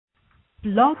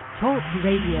Blog Talk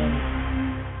Radio.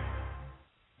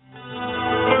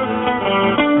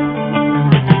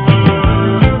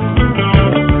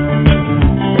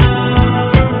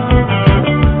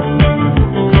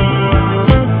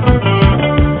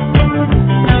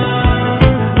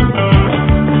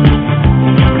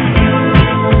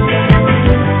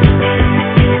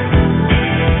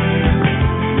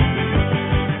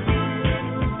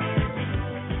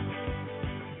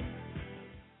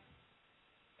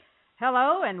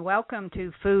 Hello and welcome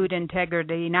to Food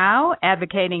Integrity Now,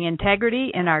 advocating integrity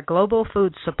in our global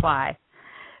food supply.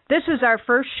 This is our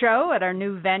first show at our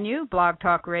new venue, Blog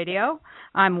Talk Radio.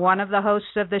 I'm one of the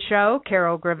hosts of the show,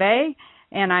 Carol Griffin,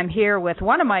 and I'm here with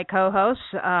one of my co-hosts,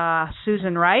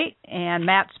 Susan Wright, and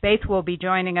Matt Spaeth will be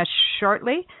joining us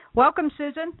shortly. Welcome,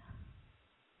 Susan.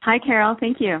 Hi, Carol.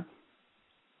 Thank you.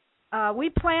 We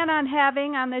plan on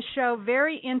having on this show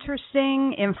very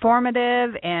interesting,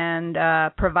 informative, and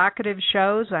provocative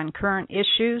shows on current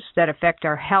issues that affect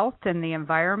our health and the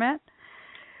environment.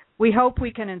 We hope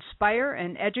we can inspire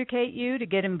and educate you to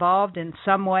get involved in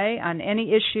some way on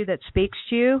any issue that speaks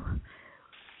to you.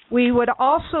 We would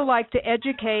also like to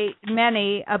educate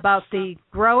many about the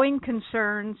growing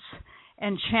concerns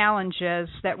and challenges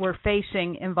that we're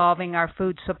facing involving our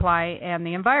food supply and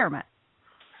the environment.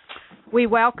 We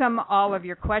welcome all of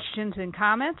your questions and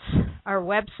comments. Our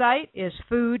website is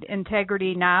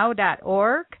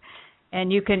foodintegritynow.org,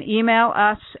 and you can email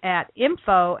us at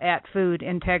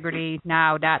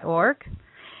info@foodintegritynow.org.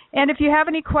 And if you have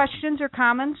any questions or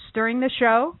comments during the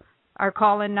show, our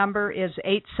call-in number is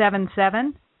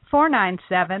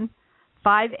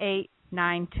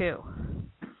 877-497-5892.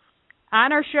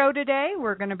 On our show today,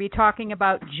 we're going to be talking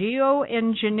about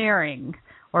geoengineering,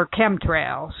 or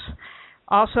chemtrails.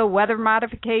 Also, weather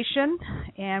modification,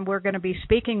 and we're going to be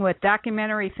speaking with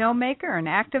documentary filmmaker and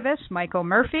activist Michael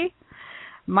Murphy.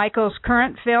 Michael's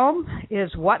current film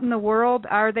is What in the World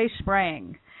Are They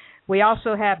Spraying? We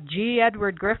also have G.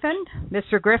 Edward Griffin.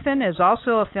 Mr. Griffin is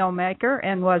also a filmmaker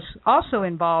and was also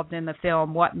involved in the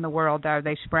film What in the World Are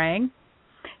They Spraying?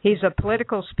 He's a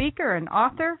political speaker and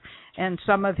author, and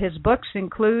some of his books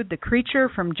include The Creature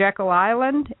from Jekyll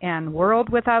Island and World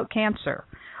Without Cancer.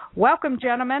 Welcome,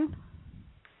 gentlemen.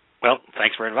 Well,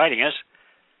 thanks for inviting us.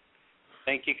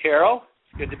 Thank you, Carol.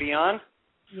 It's good to be on.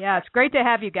 Yeah, it's great to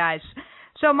have you guys.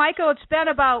 So, Michael, it's been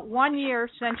about 1 year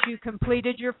since you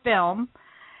completed your film,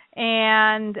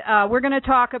 and we're going to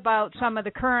talk about some of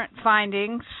the current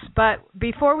findings. But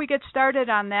before we get started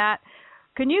on that,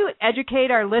 can you educate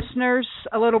our listeners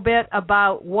a little bit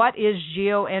about what is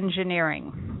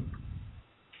geoengineering?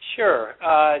 Sure.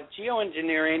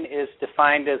 Geoengineering is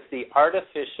defined as the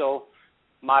artificial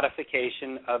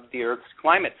modification of the Earth's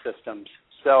climate systems.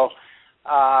 So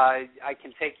I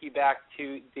can take you back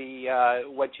to the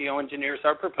what geoengineers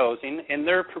are proposing, and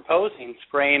they're proposing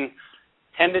spraying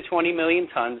 10 to 20 million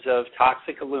tons of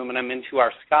toxic aluminum into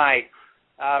our sky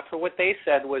for what they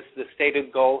said was the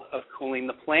stated goal of cooling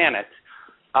the planet.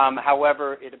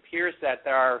 However, it appears that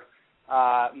there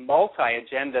are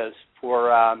multi-agendas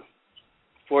for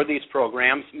these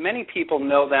programs. Many people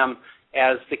know them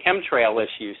as the chemtrail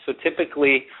issue. So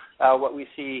typically what we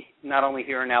see not only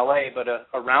here in LA but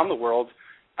around the world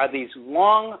are these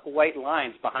long white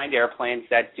lines behind airplanes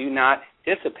that do not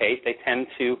dissipate. They tend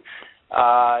to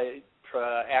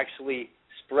actually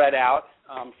spread out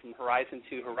from horizon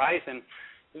to horizon.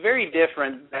 Very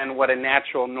different than what a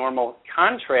natural normal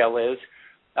contrail is.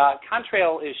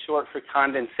 Contrail is short for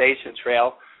condensation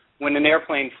trail. When an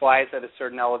airplane flies at a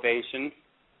certain elevation,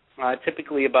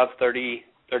 typically above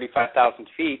 35,000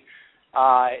 feet,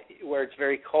 where it's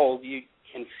very cold, you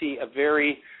can see a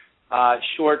very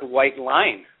short white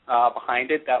line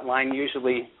behind it. That line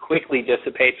usually quickly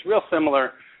dissipates, real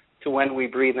similar to when we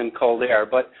breathe in cold air.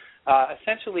 But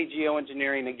essentially,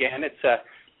 geoengineering, again, it's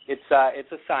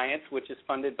a science which is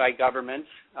funded by governments,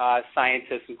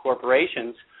 scientists, and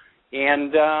corporations.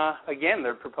 And again,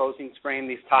 they're proposing spraying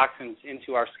these toxins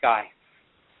into our sky.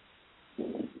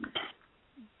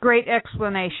 Great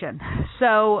explanation.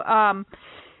 So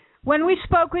when we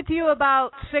spoke with you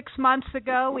about 6 months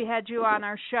ago, we had you on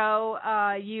our show,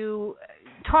 you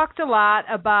talked a lot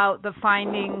about the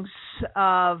findings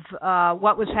of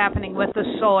what was happening with the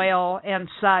soil and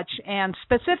such, and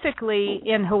specifically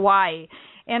in Hawaii.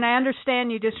 And I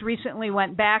understand you just recently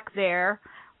went back there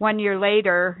 1 year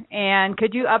later, and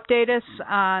could you update us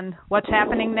on what's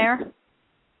happening there?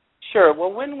 Sure.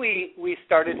 Well, when we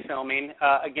started filming,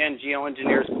 again,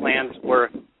 geoengineers' plans were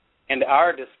and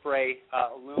are to spray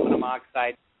aluminum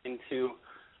oxide into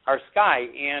our sky.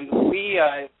 And we,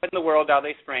 What in the World Are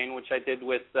They Spraying, which I did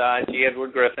with G.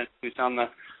 Edward Griffin, who's on the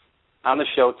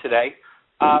show today.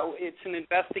 It's an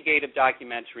investigative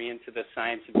documentary into the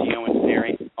science of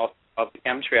geoengineering, also called the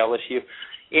chemtrail issue.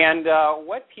 And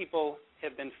what people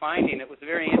have been finding, it was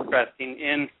very interesting.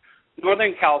 In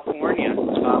Northern California,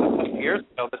 a few years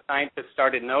ago, the scientists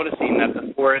started noticing that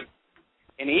the forests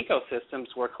and ecosystems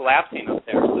were collapsing up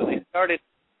there. So they started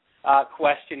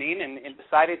questioning and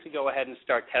decided to go ahead and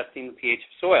start testing the pH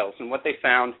of soils. And what they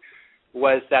found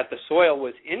was that the soil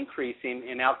was increasing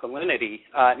in alkalinity,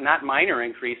 not minor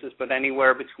increases, but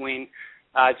anywhere between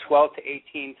 12 to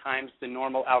 18 times the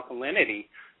normal alkalinity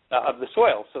of the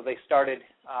soil. So they started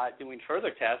doing further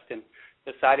tests and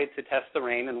decided to test the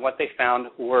rain, and what they found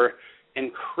were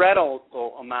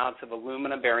incredible amounts of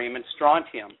aluminum, barium, and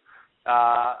strontium.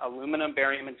 Aluminum,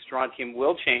 barium, and strontium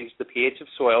will change the pH of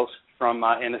soils from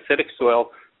an acidic soil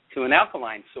to an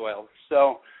alkaline soil.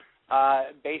 So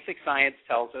basic science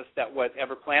tells us that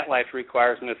whatever plant life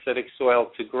requires an acidic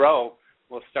soil to grow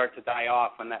will start to die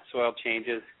off when that soil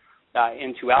changes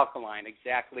into alkaline,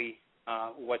 exactly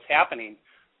what's happening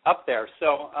up there.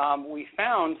 So we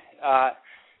found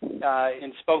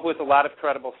and spoke with a lot of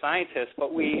credible scientists,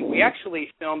 but we actually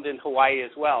filmed in Hawaii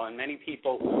as well, and many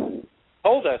people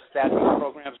told us that these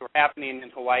programs were happening in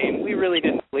Hawaii, and we really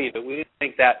didn't believe it. We didn't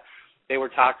think that they were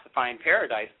toxifying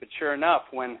paradise, but sure enough,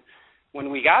 when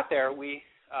we got there, we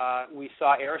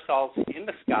saw aerosols in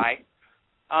the sky,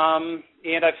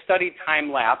 and I've studied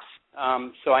time lapse,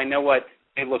 so I know what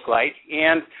they look like.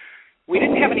 And we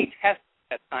didn't have any tests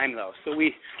at that time, though, so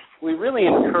we really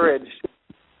encouraged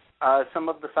some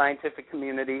of the scientific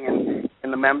community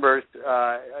and the members,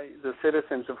 the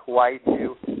citizens of Hawaii,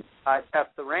 to test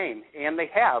the rain, and they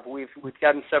have. We've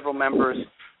gotten several members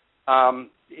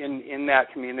in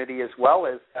that community, as well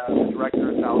as the director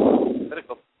of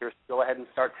political affairs, to go ahead and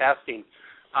start testing.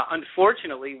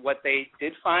 Unfortunately, what they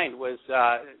did find was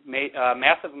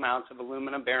massive amounts of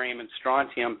aluminum, barium, and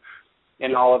strontium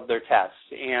in all of their tests.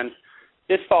 And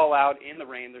this fallout in the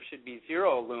rain, there should be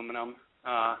zero aluminum.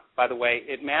 By the way,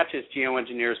 it matches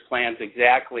geoengineers' plans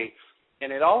exactly,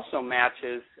 and it also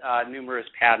matches numerous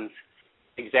patents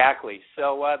exactly.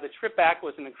 So the trip back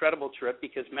was an incredible trip,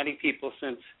 because many people,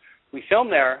 since we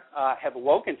filmed there, have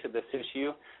awoken to this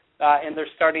issue, and they're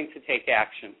starting to take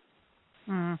action.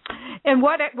 Mm. And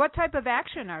what type of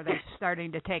action are they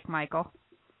starting to take, Michael?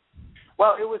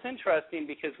 Well, it was interesting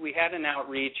because we had an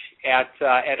outreach at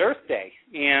Earth Day,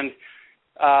 and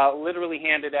literally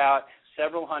handed out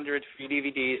several hundred free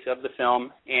DVDs of the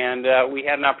film, and we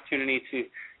had an opportunity to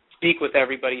speak with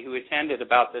everybody who attended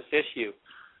about this issue.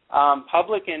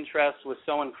 Public interest was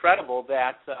so incredible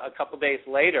that a couple days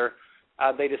later,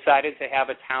 they decided to have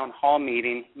a town hall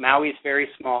meeting. Maui's very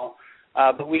small,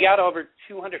 but we got over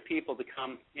 200 people to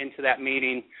come into that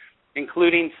meeting,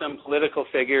 including some political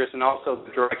figures and also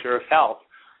the director of health.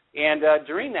 And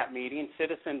during that meeting,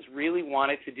 citizens really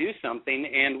wanted to do something,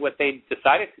 and what they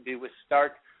decided to do was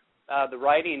start the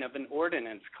writing of an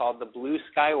ordinance called the Blue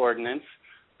Sky Ordinance,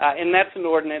 and that's an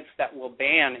ordinance that will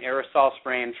ban aerosol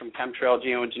spraying from chemtrail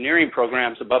geoengineering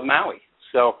programs above Maui.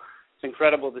 So it's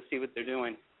incredible to see what they're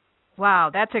doing. Wow,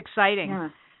 that's exciting. Yeah.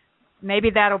 Maybe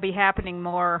that'll be happening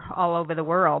more all over the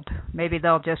world. Maybe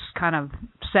they'll just kind of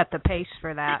set the pace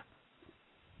for that.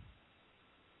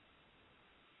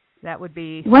 That would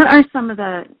be. What are some of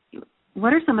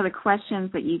the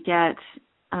questions that you get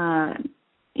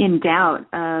in doubt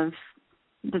of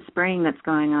the spraying that's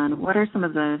going on? What are some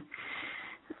of the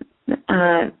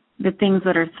things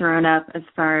that are thrown up as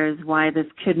far as why this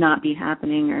could not be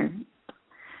happening, or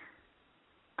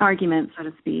arguments, so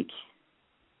to speak?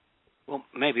 Well,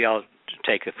 maybe I'll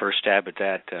take a first stab at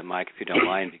that, Mike, if you don't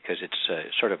mind, because it's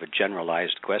sort of a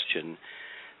generalized question.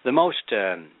 The most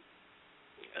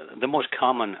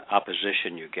common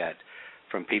opposition you get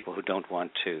from people who don't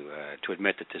want to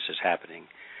admit that this is happening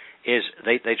is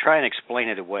they try and explain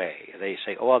it away. They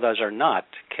say, oh, those are not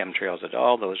chemtrails at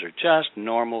all. Those are just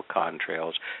normal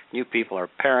contrails. You people are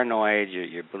paranoid.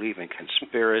 You believe in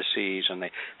conspiracies. And they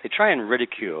try and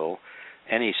ridicule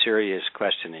any serious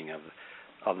questioning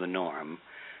of the norm.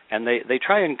 And they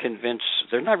try and convince,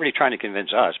 they're not really trying to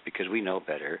convince us because we know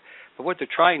better, but what they're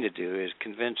trying to do is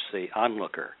convince the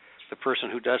onlooker, the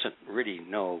person who doesn't really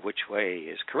know which way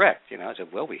is correct. You know, I said,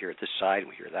 well, we hear it this side and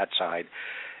we hear that side.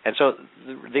 And so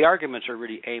the arguments are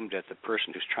really aimed at the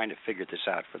person who's trying to figure this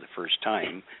out for the first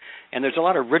time. And there's a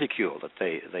lot of ridicule that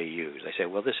they use. They say,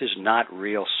 well, this is not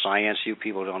real science. You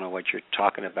people don't know what you're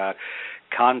talking about.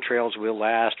 Contrails will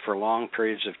last for long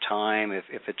periods of time if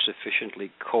it's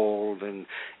sufficiently cold and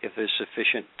if there's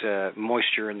sufficient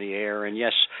moisture in the air. And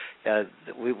yes,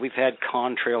 we've had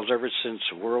contrails ever since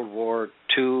World War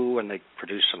II, and they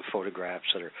produce some photographs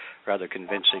that are rather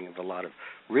convincing of a lot of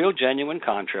real genuine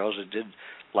contrails that did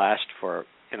last for,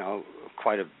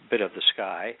 quite a bit of the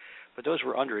sky. But those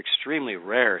were under extremely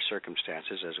rare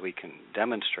circumstances, as we can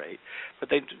demonstrate. But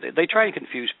they try and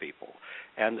confuse people.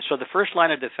 And so the first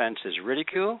line of defense is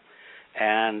ridicule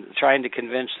and trying to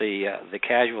convince the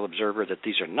casual observer that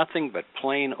these are nothing but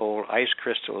plain old ice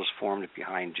crystals formed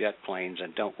behind jet planes,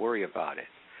 and don't worry about it.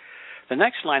 The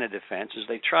next line of defense is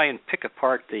they try and pick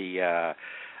apart the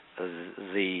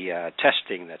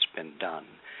testing that's been done.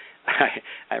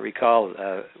 I recall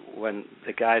when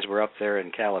the guys were up there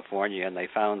in California and they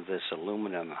found this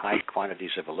high quantities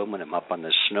of aluminum up on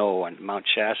the snow on Mount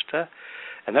Shasta.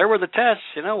 And there were the tests,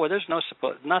 where there's not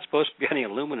supposed to be any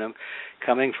aluminum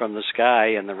coming from the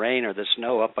sky and the rain or the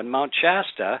snow up on Mount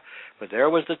Shasta. But there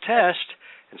was the test.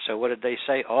 And so what did they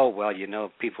say? Oh, well,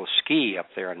 people ski up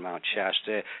there on Mount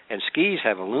Shasta, and skis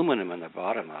have aluminum in the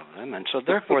bottom of them. And so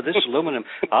therefore this aluminum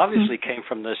obviously came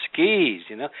from the skis,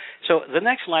 So the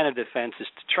next line of defense is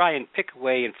to try and pick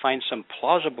away and find some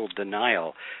plausible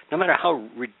denial, no matter how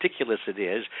ridiculous it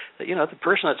is, that, the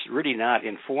person that's really not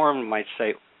informed might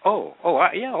say,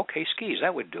 yeah, okay, skis,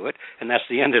 that would do it, and that's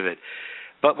the end of it.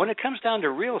 But when it comes down to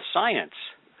real science,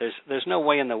 there's no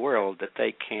way in the world that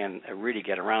they can really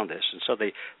get around this, and so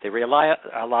they rely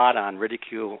a lot on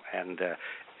ridicule and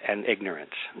ignorance.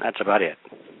 That's about it.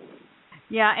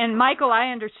 Yeah, and Michael, I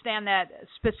understand that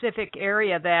specific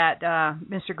area that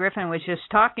Mr. Griffin was just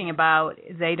talking about.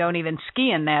 They don't even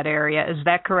ski in that area. Is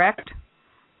that correct?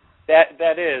 That's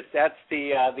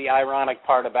the ironic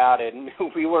part about it. And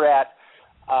we were at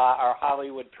our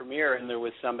Hollywood premiere, and there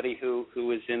was somebody who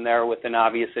was in there with an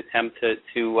obvious attempt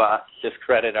to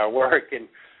discredit our work. And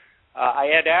I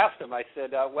had asked him. I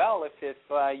said, "Well, if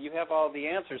you have all the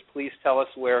answers, please tell us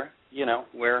where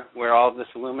all of this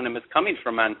aluminum is coming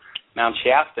from on Mount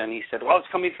Shasta." And he said, "Well, it's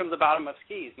coming from the bottom of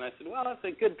skis." And I said, "Well, that's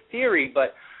a good theory,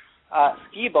 but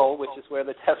Ski Bowl, which is where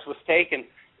the test was taken,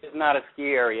 is not a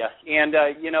ski area." And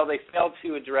they failed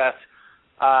to address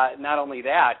not only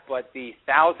that, but the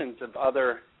thousands of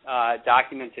other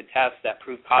documented tests that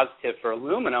proved positive for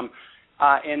aluminum,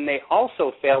 and they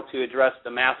also failed to address the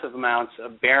massive amounts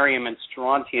of barium and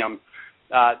strontium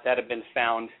that have been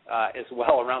found as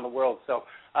well around the world. So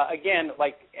again,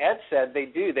 like Ed said,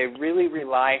 they really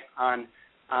rely on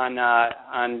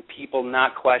people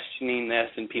not questioning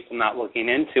this and people not looking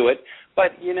into it.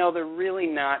 But they're really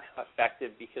not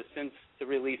effective, because since the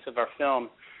release of our film,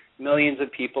 millions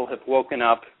of people have woken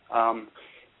up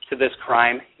to this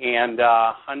crime, and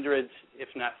hundreds, if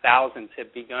not thousands,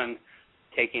 have begun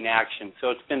taking action. So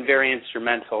it's been very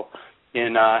instrumental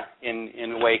in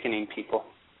awakening people.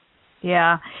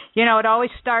 Yeah. It always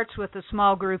starts with a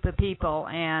small group of people,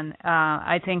 and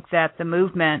I think that the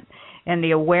movement and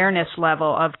the awareness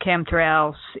level of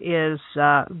chemtrails is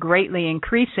greatly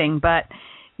increasing, but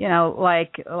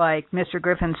like Mr.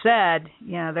 Griffin said,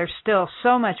 there's still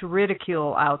so much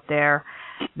ridicule out there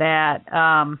that,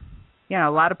 a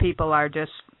lot of people are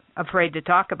just afraid to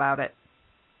talk about it.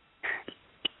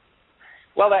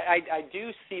 Well, I do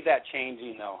see that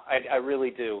changing, though. I really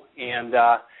do. And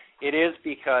it is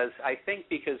because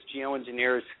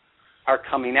geoengineers are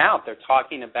coming out. They're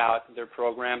talking about their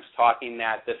programs, talking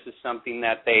that this is something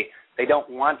that they don't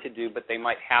want to do, but they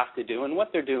might have to do. And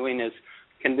what they're doing is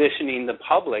conditioning the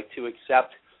public to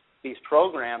accept these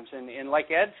programs. And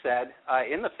like Ed said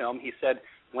in the film, he said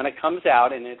when it comes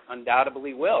out, and it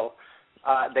undoubtedly will,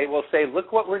 they will say,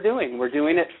 look what we're doing. We're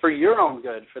doing it for your own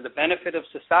good, for the benefit of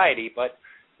society. But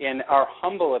in our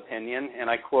humble opinion, and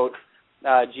I quote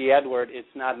G. Edward, it's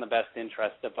not in the best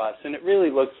interest of us. And it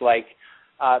really looks like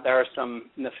there are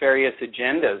some nefarious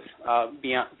agendas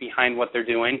behind what they're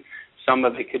doing. Some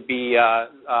of it could be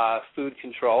food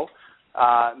control,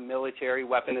 military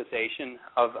weaponization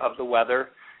of the weather,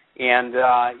 and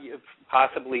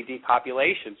possibly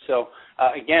depopulation. So,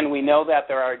 again, we know that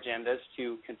there are agendas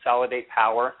to consolidate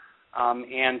power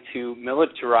and to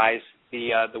militarize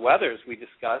the weather, as we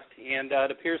discussed, and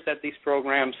it appears that these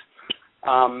programs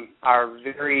are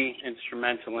very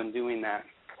instrumental in doing that.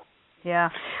 Yeah.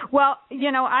 Well,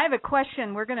 I have a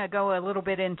question. We're going to go a little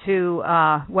bit into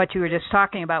what you were just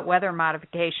talking about, weather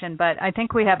modification, but I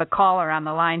think we have a caller on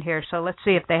the line here, so let's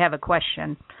see if they have a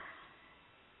question.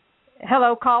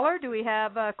 Hello, caller. Do we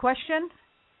have a question?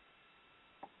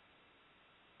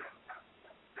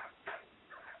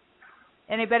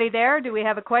 Anybody there? Do we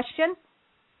have a question?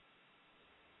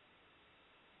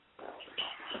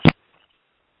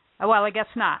 Oh, well, I guess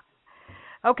not.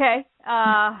 Okay.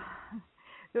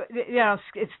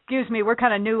 Excuse me, we're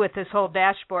kind of new with this whole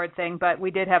dashboard thing, but we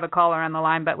did have a caller on the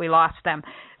line, but we lost them.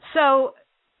 So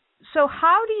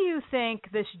how do you think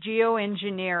this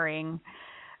geoengineering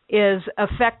is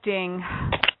affecting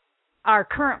our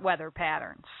current weather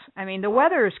patterns. I mean, the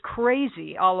weather is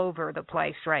crazy all over the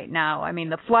place right now. I mean,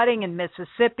 the flooding in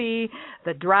Mississippi,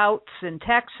 the droughts in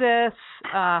Texas.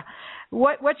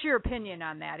 What's your opinion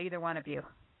on that, either one of you?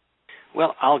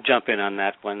 Well, I'll jump in on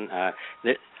that one.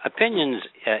 The opinions,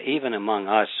 even among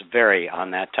us, vary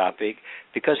on that topic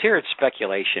because here it's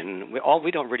speculation.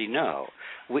 We don't really know.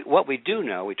 What we do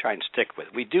know, we try and stick with.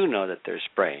 We do know that they're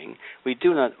spraying. We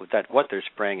do know that what they're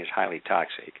spraying is highly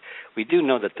toxic. We do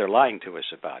know that they're lying to us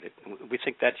about it. We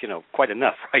think that's, quite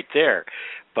enough right there.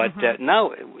 But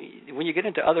now, when you get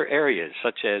into other areas,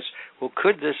 such as, well,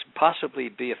 could this possibly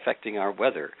be affecting our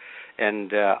weather?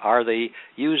 And are they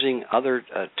using other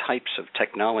types of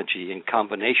technology in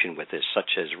combination with this,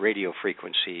 such as radio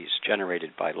frequencies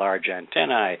generated by large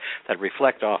antennae that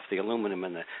reflect off the aluminum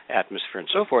in the atmosphere and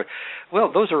so forth?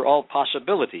 Well, those are all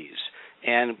possibilities,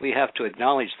 and we have to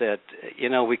acknowledge that,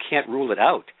 we can't rule it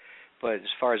out. But as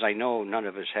far as I know, none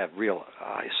of us have real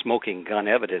smoking gun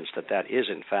evidence that is,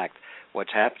 in fact,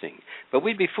 what's happening. But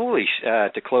we'd be foolish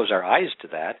to close our eyes to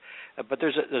that. But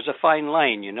there's a fine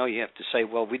line, you have to say,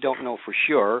 well, we don't know for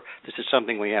sure. This is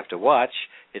something we have to watch.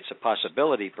 It's a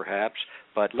possibility, perhaps,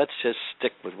 but let's just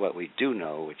stick with what we do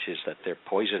know, which is that they're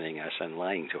poisoning us and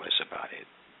lying to us about it.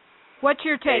 What's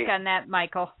your take on that,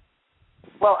 Michael?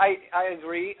 Well, I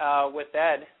agree with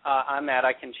Ed on that.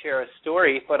 I can share a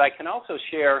story, but I can also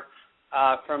share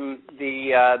from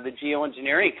the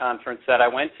geoengineering conference that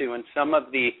I went to, and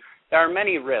there are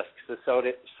many risks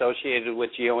associated with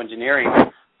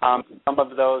geoengineering. Some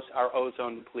of those are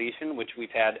ozone depletion, which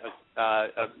we've had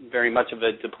very much of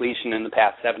a depletion in the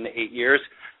past 7 to 8 years.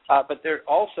 But there are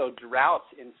also droughts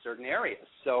in certain areas.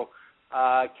 So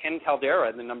Ken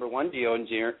Caldera, the number one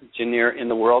geoengineer in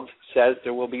the world, says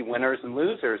there will be winners and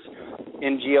losers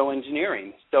in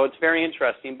geoengineering. So it's very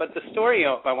interesting. But the story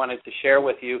I wanted to share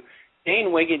with you, Dane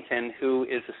Wigington, who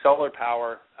is a solar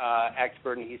power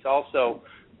expert, and he's also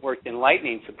worked in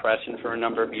lightning suppression for a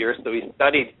number of years, so he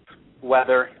studied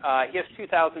weather. He has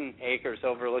 2,000 acres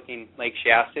overlooking Lake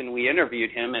Shasta, and we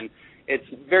interviewed him, and it's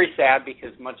very sad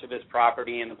because much of his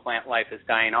property and the plant life is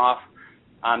dying off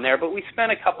on there. But we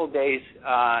spent a couple days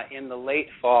in the late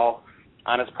fall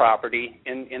on his property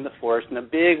in the forest, and a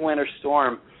big winter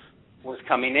storm was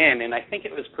coming in, and I think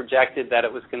it was projected that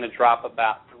it was going to drop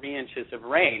about 3 inches of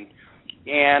rain.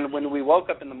 And when we woke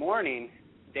up in the morning,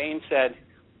 Dane said,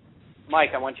 "Mike,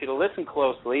 I want you to listen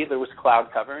closely." There was cloud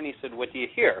cover, and he said, "What do you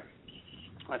hear?"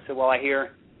 I said, "Well, I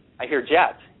hear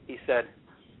jets." He said,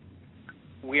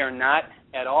 "We are not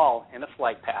at all in a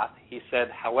flight path." He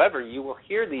said, "However, you will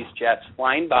hear these jets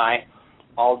flying by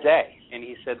all day." And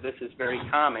he said, "This is very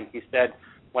common." He said,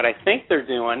 "What I think they're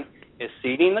doing is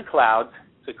seeding the clouds,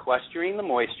 sequestering the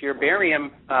moisture.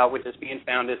 Barium, which is being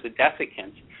found as a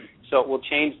desiccant, so it will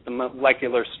change the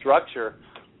molecular structure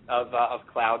of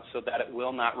clouds so that it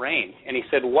will not rain." And he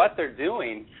said what they're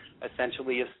doing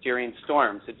essentially is steering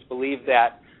storms. It's believed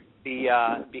that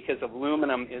because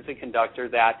aluminum is a conductor,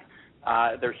 that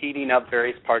they're heating up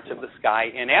various parts of the sky.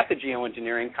 And at the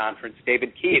geoengineering conference,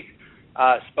 David Keith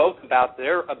spoke about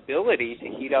their ability to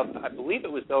heat up, I believe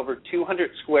it was over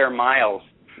 200 square miles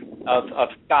of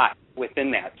sky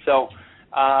within that. So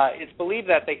it's believed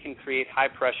that they can create high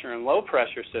pressure and low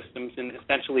pressure systems and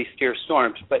essentially steer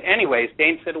storms. But anyways,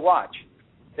 Dane said, watch.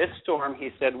 This storm, he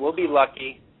said, we'll be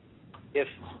lucky if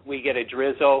we get a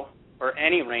drizzle or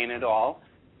any rain at all.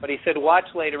 But he said, watch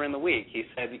later in the week. He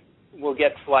said, we'll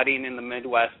get flooding in the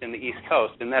Midwest and the East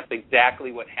Coast. And that's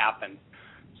exactly what happened.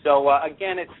 So,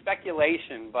 again, it's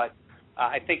speculation, but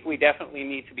I think we definitely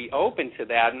need to be open to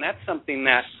that. And that's something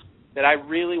that I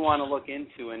really want to look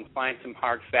into and find some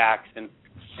hard facts and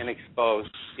expose,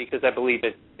 because I believe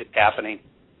it's happening.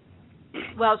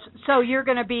 Well, so you're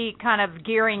going to be kind of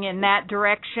gearing in that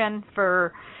direction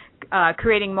for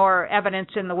creating more evidence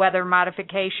in the weather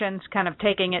modifications, kind of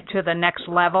taking it to the next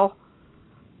level?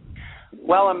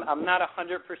 Well, I'm not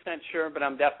 100% sure, but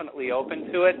I'm definitely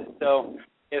open to it. So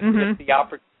if the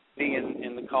opportunity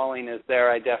and the calling is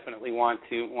there, I definitely want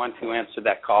to answer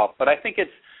that call. But I think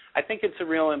it's a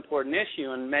real important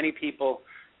issue, and many people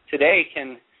today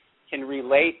can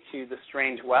relate to the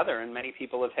strange weather, and many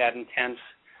people have had intense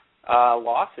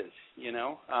losses,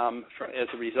 as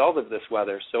a result of this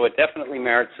weather. So it definitely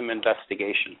merits some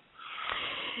investigation.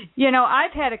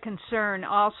 I've had a concern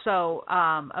also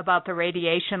about the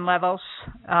radiation levels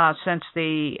since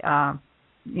the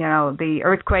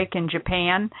earthquake in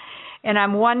Japan. And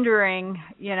I'm wondering,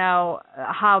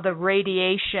 how the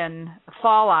radiation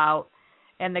fallout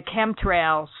and the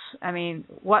chemtrails, I mean,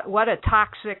 what a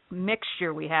toxic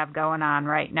mixture we have going on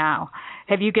right now.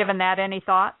 Have you given that any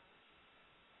thought?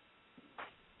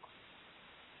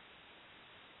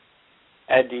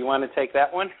 Ed, do you want to take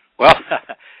that one? Well,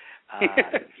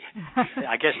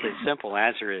 I guess the simple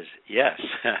answer is yes.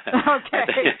 Okay.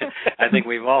 I think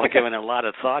we've all given a lot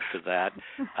of thought to that,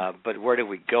 but where do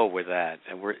we go with that?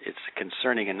 And it's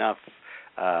concerning enough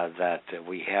that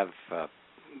we have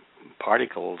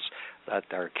particles that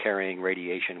are carrying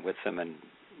radiation with them and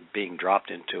being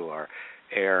dropped into our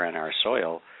air and our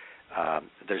soil.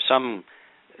 There's some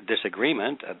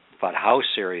disagreement about how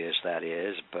serious that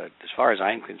is, but as far as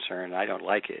I'm concerned, I don't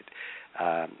like it.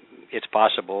 It's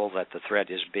possible that the threat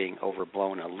is being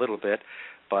overblown a little bit,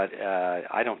 but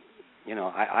I don't,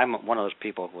 I'm one of those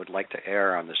people who would like to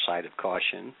err on the side of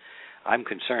caution. I'm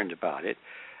concerned about it.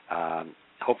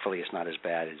 Hopefully it's not as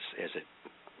bad as it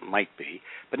might be.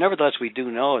 But nevertheless, we do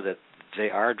know that they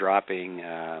are dropping,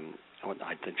 I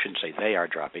shouldn't say they are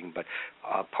dropping, but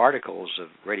particles of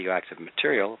radioactive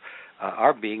material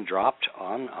are being dropped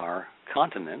on our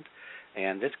continent,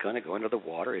 and it's going to go into the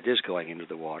water. It is going into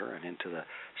the water and into the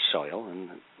soil, and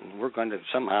we're going to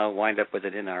somehow wind up with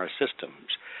it in our systems.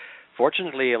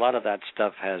 Fortunately, a lot of that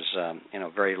stuff has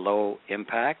very low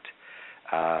impact.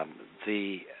 I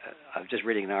was just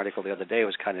reading an article the other day. It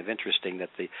was kind of interesting that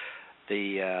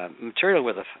the material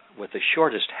with the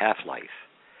shortest half-life,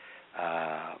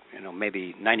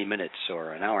 maybe 90 minutes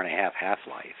or an hour and a half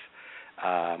half-life.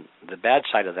 The bad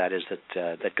side of that is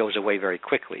that goes away very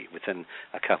quickly. Within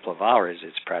a couple of hours,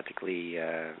 it's practically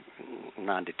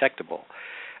non-detectable.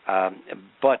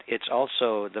 But it's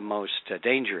also the most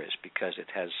dangerous because it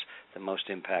has the most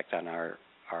impact on our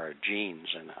genes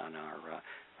and on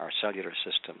our cellular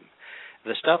system.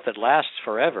 The stuff that lasts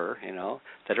forever,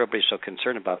 that everybody's so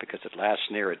concerned about because it lasts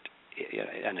near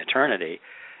an eternity,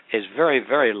 is very,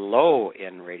 very low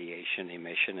in radiation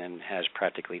emission and has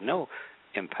practically no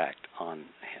impact on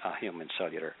human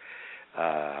cellular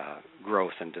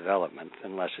growth and development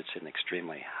unless it's in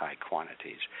extremely high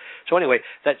quantities. So anyway,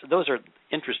 those are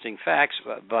interesting facts,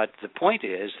 but the point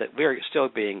is that we're still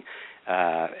being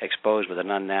exposed with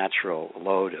an unnatural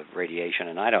load of radiation,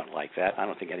 and I don't like that. I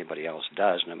don't think anybody else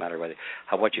does, no matter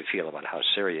what you feel about how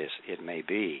serious it may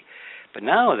be. But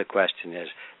now the question is,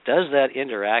 does that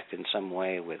interact in some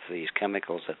way with these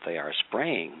chemicals that they are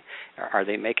spraying? Are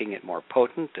they making it more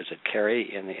potent? Does it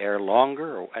carry in the air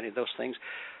longer, or any of those things?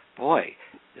 Boy,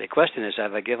 the question is,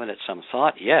 have I given it some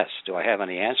thought? Yes. Do I have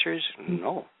any answers?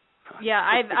 No. Yeah,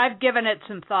 I've given it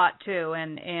some thought too,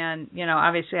 and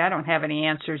obviously I don't have any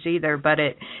answers either, but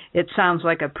it sounds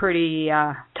like a pretty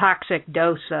toxic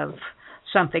dose of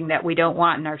something that we don't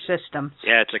want in our systems.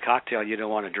 Yeah, it's a cocktail you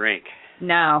don't want to drink.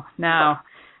 No.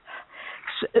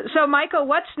 So Michael,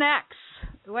 what's next?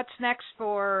 What's next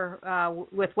for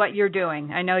with what you're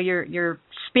doing? I know you're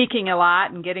speaking a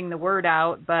lot and getting the word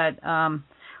out, but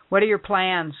what are your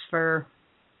plans for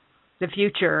the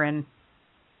future and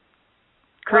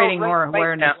creating more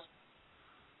awareness?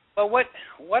 Well,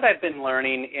 what I've been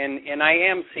learning, and I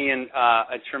am seeing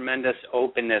a tremendous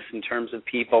openness in terms of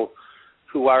people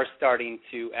who are starting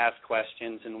to ask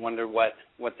questions and wonder what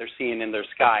they're seeing in their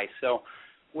sky. So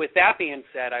with that being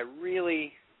said, I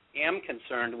really am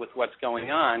concerned with what's going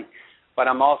on, but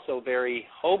I'm also very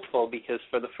hopeful because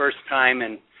for the first time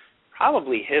in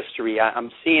probably history, I'm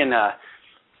seeing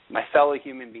my fellow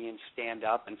human beings stand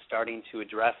up and starting to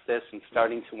address this and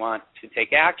starting to want to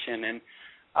take action. And,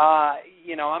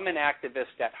 I'm an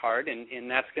activist at heart, and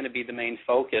that's going to be the main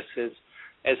focus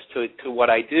as to what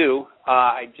I do.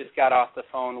 I just got off the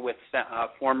phone with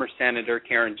former Senator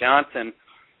Karen Johnson,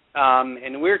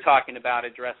 and we're talking about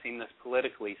addressing this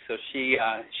politically. So she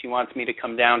wants me to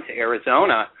come down to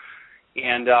Arizona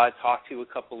and talk to a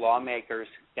couple lawmakers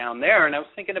down there. And I was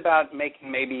thinking about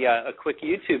making maybe a quick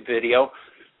YouTube video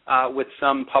with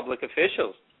some public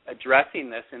officials addressing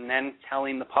this and then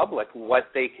telling the public what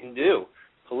they can do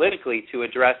politically to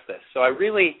address this. So I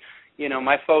really,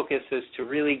 my focus is to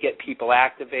really get people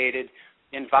activated,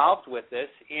 involved with this.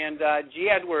 And G.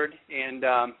 Edward and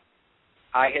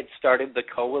I had started the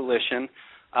Coalition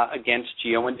Against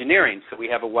Geoengineering. So we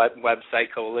have a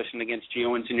website,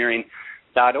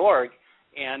 coalitionagainstgeoengineering.org,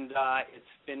 and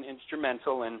it's been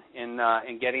instrumental in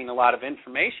getting a lot of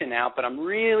information out. But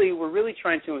we're really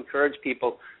trying to encourage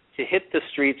people to hit the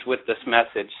streets with this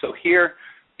message. So here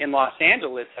in Los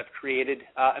Angeles, I've created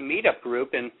a meetup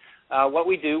group, and what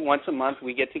we do once a month,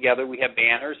 we get together, we have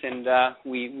banners, and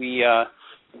we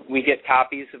get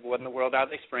copies of What in the World Are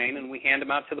They Spraying, and we hand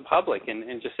them out to the public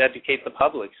and just educate the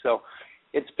public. So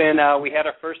it's been, we had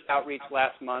our first outreach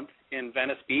last month in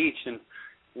Venice Beach, and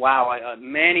wow,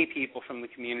 many people from the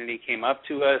community came up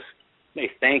to us. They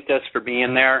thanked us for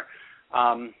being there,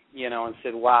 and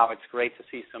said, wow, it's great to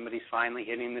see somebody finally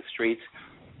hitting the streets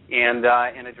and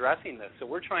addressing this. So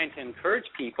we're trying to encourage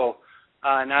people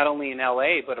not only in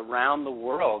LA but around the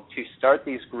world, to start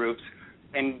these groups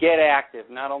and get active,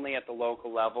 not only at the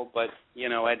local level but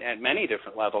at many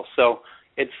different levels. So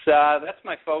that's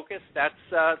my focus. That's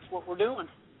what we're doing.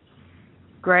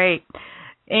 Great.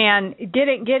 And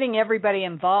getting everybody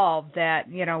involved that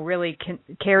really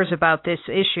cares about this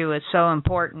issue is so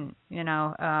important.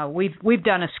 We've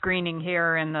done a screening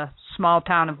here in the small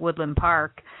town of Woodland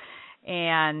Park,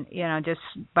 and just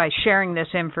by sharing this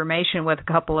information with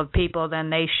a couple of people, then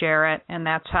they share it, and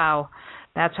that's how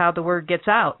the word gets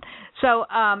out. So,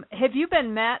 have you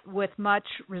been met with much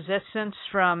resistance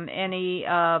from any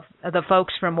of the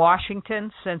folks from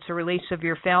Washington since the release of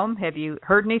your film? Have you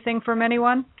heard anything from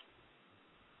anyone?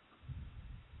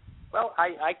 Well,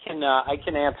 I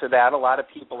can answer that. A lot of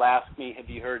people ask me, have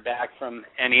you heard back from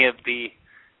any of the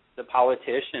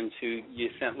politicians who you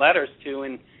sent letters to?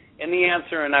 And the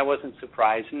answer, and I wasn't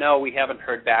surprised, no, we haven't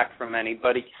heard back from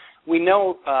anybody. We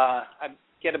know I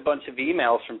get a bunch of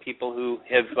emails from people who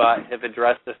have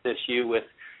addressed this issue with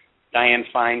Dianne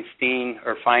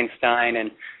Feinstein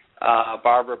and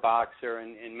Barbara Boxer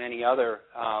and many other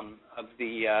of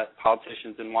the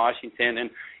politicians in Washington,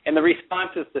 and the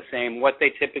response is the same. What they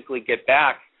typically get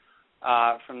back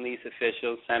from these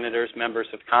officials, senators, members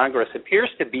of Congress, appears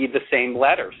to be the same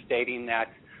letter stating that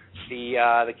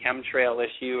the chemtrail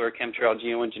issue or chemtrail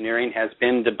geoengineering has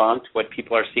been debunked. What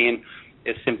people are seeing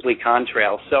is simply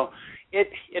contrails. So it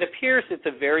appears it's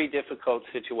a very difficult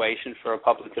situation for a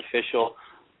public official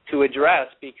to address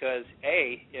because,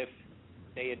 A, if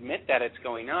they admit that it's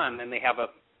going on, then they have an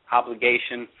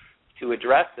obligation to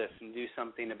address this and do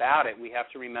something about it. We have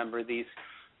to remember these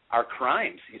are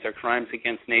crimes. These are crimes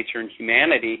against nature and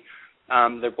humanity.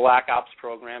 They're black ops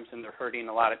programs, and they're hurting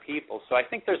a lot of people. So I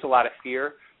think there's a lot of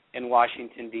fear in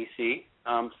Washington, D.C.,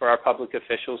 for our public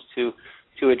officials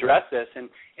to address this.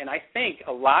 And I think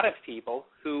a lot of people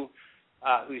whose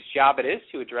job it is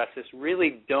to address this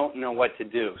really don't know what to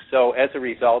do. So as a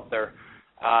result,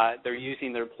 they're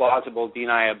using their plausible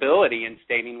deniability and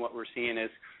stating what we're seeing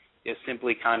is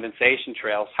simply condensation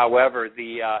trails. However,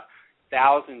 the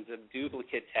thousands of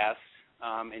duplicate tests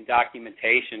and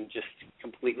documentation just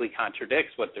completely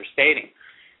contradicts what they're stating.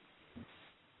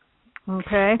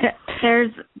 Okay.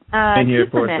 There's in here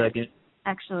for a second.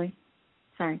 Actually,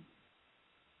 sorry.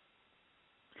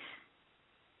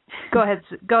 Go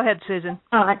ahead, Susan.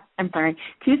 Oh, I'm sorry.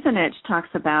 Kucinich talks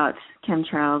about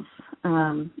chemtrails.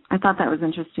 I thought that was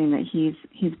interesting that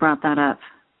he's brought that up.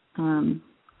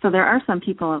 So there are some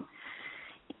people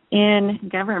in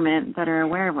government that are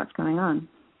aware of what's going on.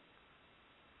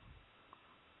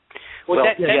 Well,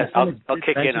 I'll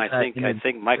kick in. I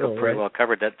think Michael pretty well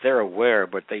covered that. They're aware,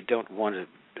 but they don't want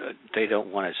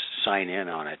to sign in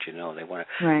on it. They want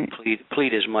to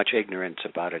plead as much ignorance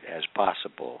about it as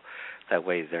possible. That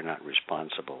way, they're not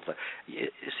responsible.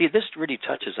 See, this really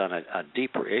touches on a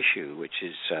deeper issue, which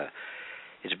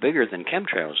is bigger than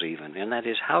chemtrails even, and that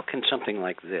is how can something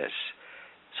like this,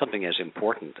 something as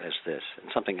important as this, and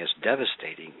something as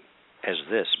devastating as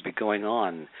this be going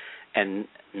on, and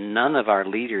none of our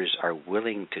leaders are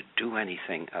willing to do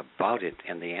anything about it?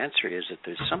 And the answer is that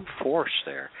there's some force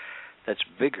there that's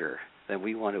bigger than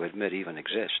we want to admit even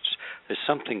exists. There's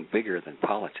something bigger than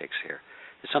politics here.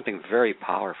 There's something very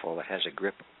powerful that has a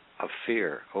grip of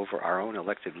fear over our own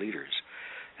elected leaders.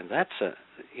 And that's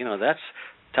that's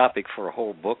topic for a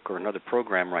whole book or another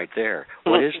program right there.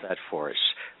 What is that force?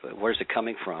 Where's it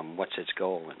coming from? What's its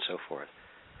goal, and so forth?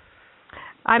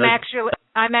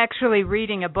 I'm actually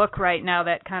reading a book right now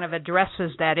that kind of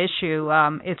addresses that issue.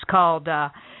 It's called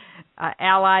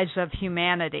Allies of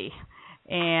Humanity,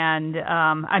 and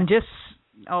I'm just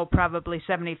probably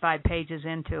 75 pages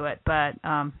into it, but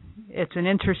it's an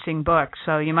interesting book,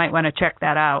 so you might want to check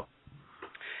that out.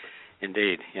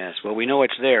 Indeed, yes. Well, we know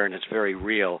it's there, and it's very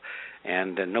real,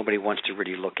 and nobody wants to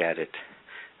really look at it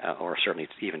or certainly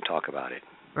even talk about it.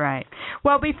 Right.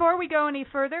 Well, before we go any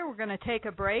further, we're going to take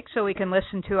a break so we can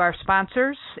listen to our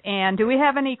sponsors. And do we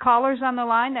have any callers on the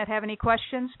line that have any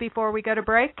questions before we go to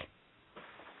break?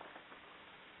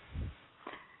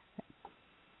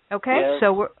 Okay. Yes.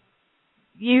 So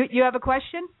you have a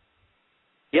question?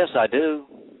 Yes, I do.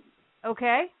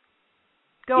 Okay.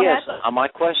 Go ahead. Yes, my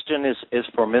question is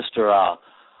for Mr.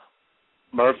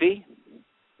 Murphy.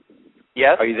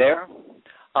 Yes. Are you there?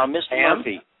 Mr.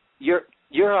 Murphy,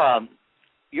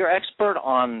 your expert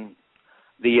on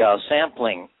the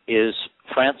sampling is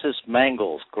Francis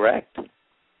Mangels, correct?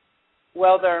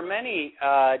 Well, there are many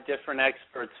different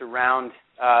experts around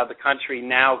the country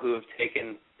now who have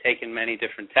taken many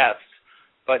different tests,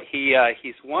 but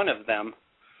he's one of them.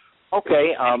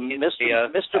 Okay,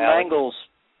 Mr. Mangels.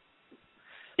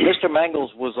 Mr.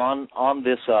 Mangles was on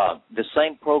this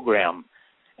same program,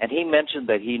 and he mentioned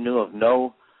that he knew of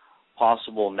no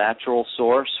possible natural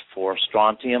source for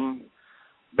strontium,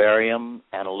 barium,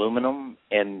 and aluminum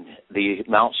in the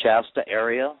Mount Shasta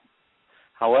area.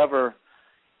 However,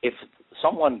 if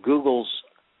someone Googles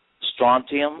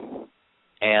strontium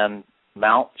and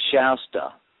Mount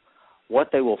Shasta, what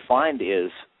they will find is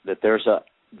that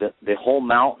the whole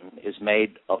mountain is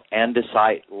made of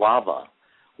andesite lava,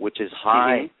 which is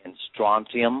high in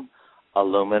strontium,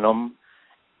 aluminum,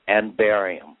 and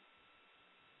barium.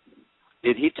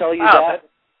 Did he tell you that?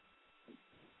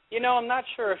 I'm not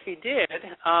sure if he did,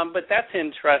 but that's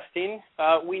interesting.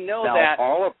 We know now, that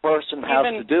all a person has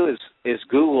to do is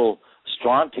Google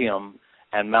strontium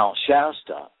and Mount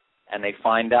Shasta, and they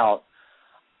find out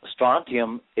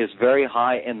strontium is very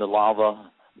high in the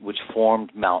lava which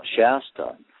formed Mount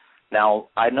Shasta. Now,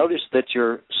 I noticed that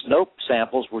your snow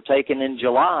samples were taken in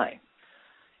July.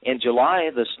 In July,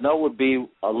 the snow would be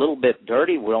a little bit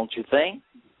dirty, don't you think,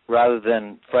 rather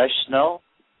than fresh snow?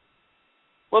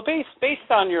 Well,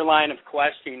 based on your line of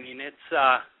questioning,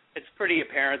 it's pretty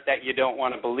apparent that you don't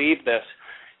want to believe this,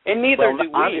 and neither do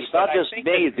we. It's not just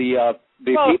me. The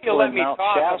people in Mount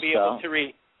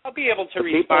Shasta. I'll be able to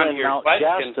respond to your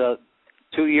question. Shasta,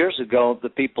 2 years ago, the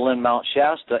people in Mount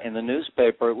Shasta, in the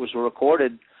newspaper, it was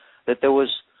recorded that there was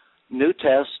new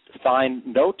tests find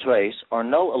no trace or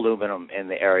no aluminum in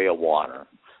the area water.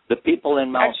 The people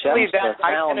in Mount Shasta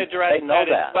I can address they know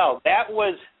that as well. That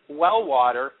was well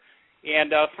water,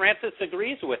 and Francis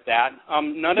agrees with that.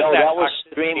 None of that was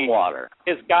stream water.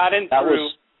 Has gotten through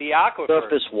the aquifer.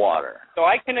 Surface water. So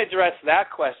I can address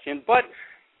that question, but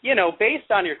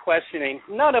based on your questioning,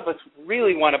 none of us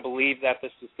really want to believe that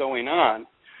this is going on.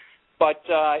 But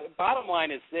bottom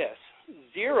line is this: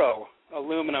 0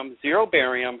 aluminum, 0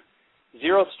 barium,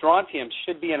 0 strontium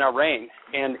should be in our range,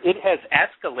 and it has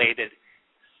escalated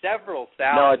several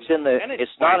thousand. No,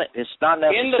 it's not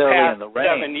necessarily in the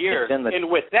range. 7 years. And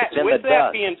with that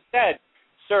being said,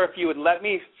 sir, if you would let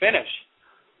me finish,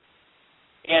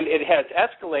 and it has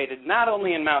escalated not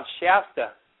only in Mount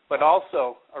Shasta, but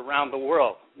also around the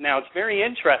world. Now, it's very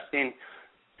interesting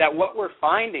that what we're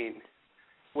finding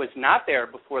was not there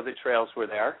before the trails were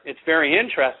there. It's very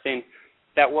interesting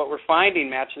that what we're finding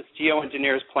matches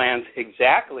geoengineers' plans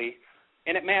exactly,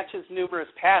 and it matches numerous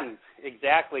patents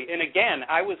exactly. And again,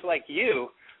 I was like you.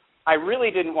 I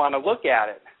really didn't want to look at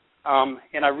it,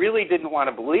 and I really didn't want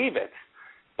to believe it.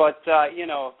 But,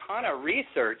 upon our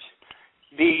research,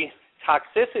 the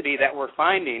toxicity that we're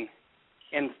finding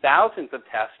in thousands of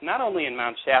tests, not only in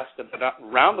Mount Shasta, but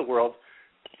around the world,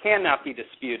 cannot be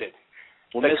disputed.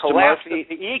 Well, the Mr. collapse Murphy, of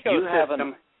the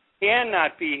ecosystem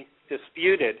cannot be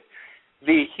disputed.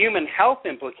 The human health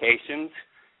implications,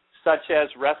 such as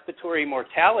respiratory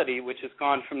mortality, which has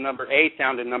gone from number 8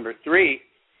 down to number 3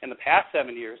 in the past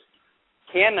 7 years,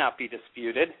 cannot be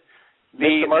disputed.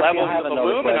 The levels of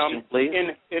aluminum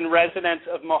in residents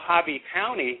of Mojave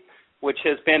County, which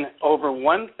has been over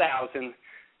 1,000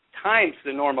 times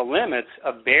the normal limits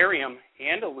of barium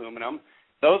and aluminum,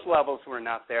 those levels were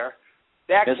not there.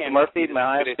 That Mr. Murphy, may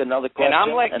I ask another question? And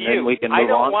I'm like and you. Then we can move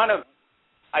on?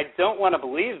 I don't want to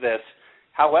believe this.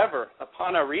 However,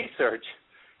 upon our research,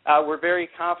 we're very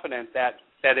confident that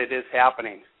it is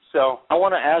happening. So I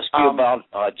want to ask you about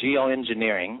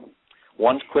geoengineering.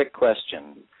 One quick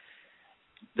question.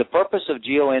 The purpose of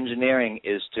geoengineering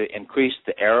is to increase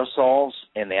the aerosols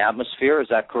in the atmosphere. Is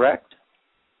that correct?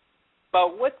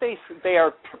 But what they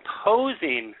are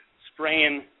proposing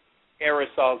spraying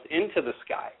aerosols into the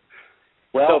sky.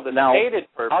 Well, so the now, stated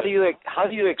purpose. How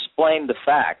do you explain the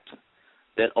fact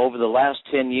that over the last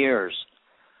 10 years,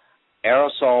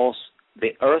 aerosols, the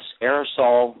Earth's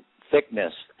aerosol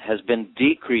thickness has been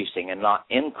decreasing and not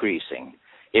increasing?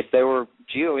 If they were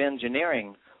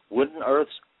geoengineering, wouldn't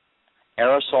Earth's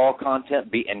aerosol content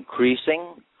be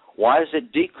increasing? Why is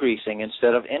it decreasing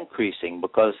instead of increasing?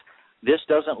 Because this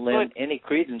doesn't lend any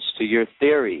credence to your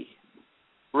theory.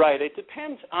 Right. It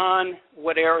depends on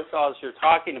what aerosols you're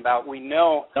talking about. We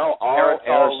know all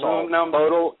aerosol, aluminum,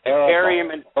 total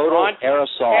barium, and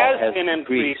aerosol has been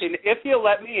increasing. If you'll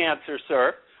let me answer,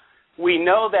 sir, we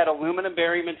know that aluminum,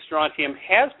 barium, and strontium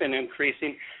has been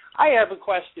increasing. I have a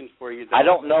question for you, though. I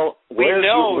don't know.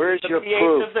 Where's your pH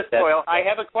proof of the soil. I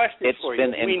have a question for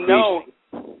you. We know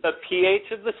the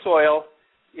pH of the soil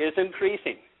is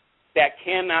increasing. That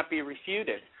cannot be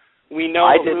refuted. We know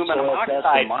aluminum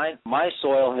oxide. My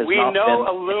soil has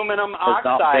aluminum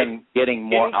oxide been getting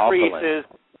more increases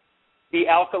the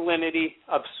alkalinity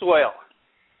of soil.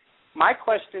 My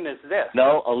question is this.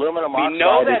 No, aluminum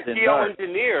oxide is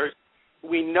inert.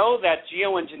 We know that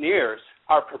geoengineers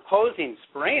are proposing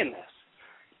spraying this.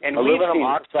 And aluminum we've seen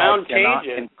oxide cannot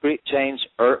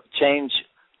change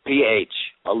pH.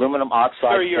 Aluminum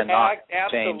oxide cannot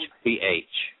change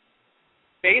pH.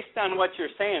 Based on what you're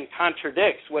saying,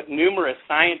 contradicts what numerous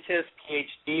scientists,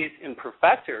 PhDs, and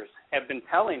professors have been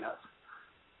telling us.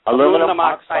 Aluminum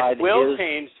oxide will is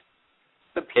change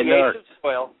the pH inert. of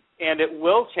soil, and it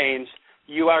will change.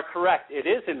 You are correct. It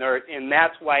is inert, and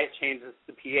that's why it changes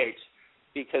the pH,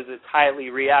 because it's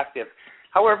highly reactive.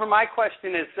 However, my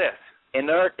question is this.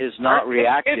 Inert is not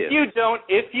reactive. If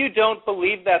you don't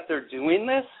believe that they're doing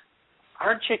this,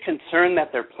 aren't you concerned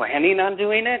that they're planning on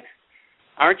doing it?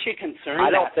 Aren't you concerned?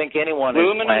 I don't think anyone is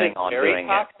planning on doing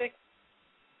toxic?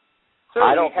 it.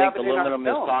 I don't think aluminum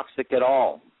is toxic at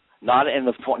all. Not in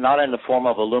the form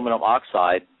of aluminum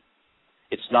oxide.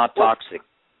 It's not toxic.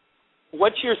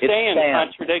 What you're saying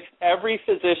contradicts every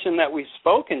physician that we've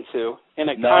spoken to, and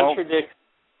it contradicts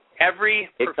every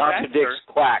professor. It contradicts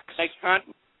quacks.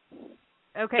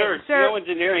 Okay, sir.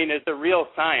 Geoengineering is a real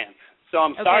science. So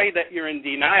I'm sorry that you're in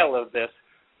denial of this.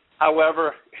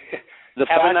 However, the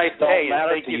have a nice don't day.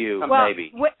 Matter to you,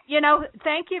 maybe.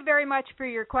 Thank you very much for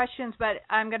your questions, but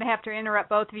I'm going to have to interrupt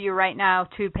both of you right now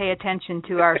to pay attention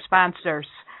to our sponsors.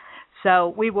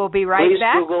 So we will be right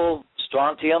back. Please Google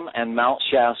strontium and Mount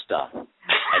Shasta, and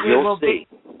you'll see.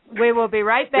 We will be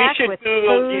right back with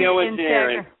Google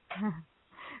geoengineering.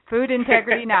 Food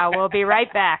Integrity Now. We'll be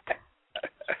right back.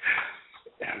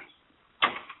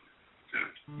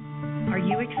 Are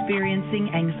you experiencing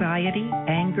anxiety,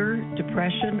 anger,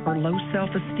 depression, or low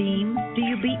self-esteem? Do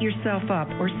you beat yourself up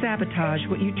or sabotage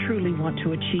what you truly want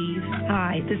to achieve?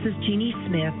 Hi, this is Jeannie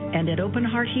Smith, and at Open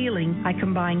Heart Healing, I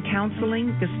combine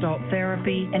counseling, Gestalt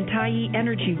therapy, and Tai Chi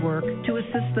energy work to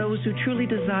assist those who truly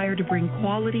desire to bring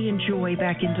quality and joy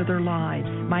back into their lives.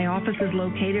 My office is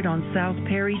located on South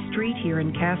Perry Street here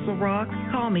in Castle Rock.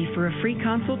 Call me for a free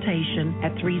consultation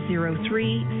at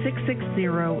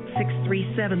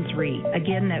 303-660-6373.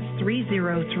 Again, that's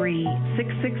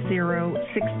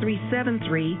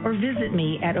 303-660-6373, or visit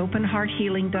me at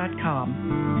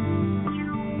openhearthealing.com.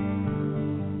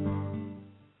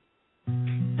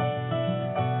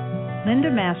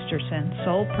 Linda Masterson,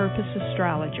 Soul Purpose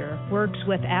Astrologer, works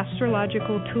with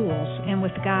astrological tools and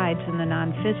with guides in the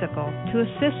non-physical to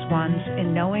assist ones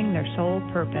in knowing their soul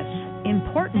purpose.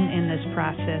 Important in this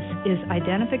process is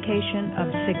identification of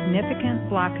significant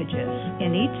blockages.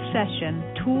 In each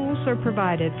session, tools are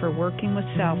provided for working with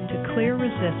self to clear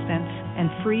resistance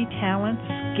and free talents,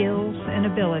 skills, and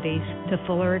abilities to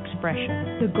fuller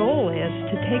expression. The goal is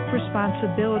to take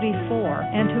responsibility for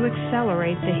and to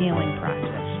accelerate the healing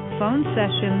process. Phone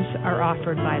sessions are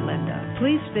offered by Linda.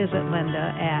 Please visit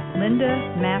Linda at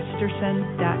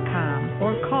lindamasterson.com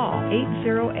or call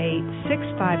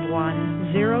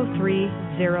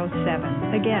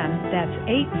 808-651-0307. Again, that's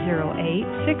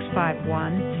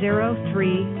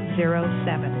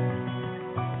 808-651-0307.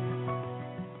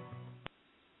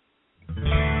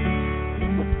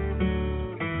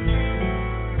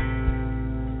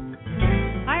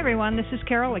 Everyone, this is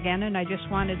Carol again, and I just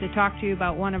wanted to talk to you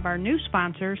about one of our new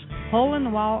sponsors, Hole in the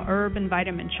Wall Herb and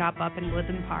Vitamin Shop up in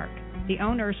Woodland Park. The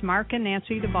owners, Mark and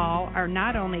Nancy Duvall, are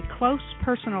not only close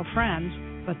personal friends,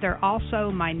 but they're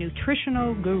also my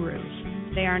nutritional gurus.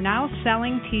 They are now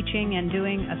selling, teaching, and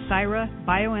doing Asira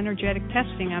bioenergetic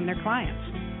testing on their clients.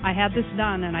 I had this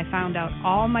done, and I found out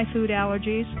all my food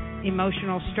allergies,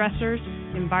 emotional stressors,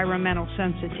 environmental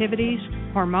sensitivities,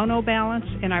 hormonal balance,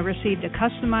 and I received a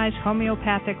customized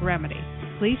homeopathic remedy.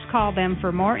 Please call them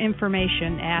for more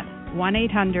information at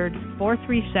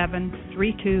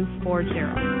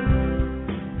 1-800-437-3240.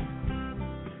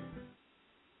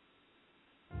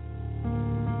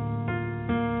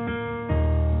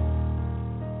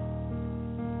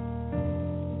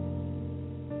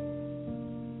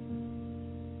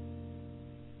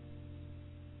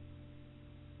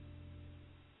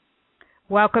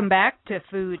 Welcome back to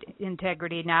Food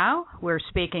Integrity Now. We're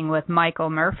speaking with Michael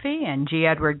Murphy and G.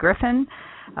 Edward Griffin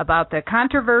about the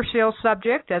controversial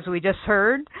subject, as we just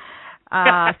heard,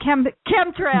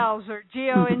 chemtrails or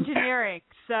geoengineering.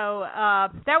 So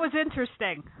that was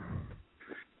interesting.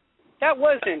 That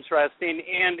was interesting,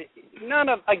 and none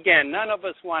of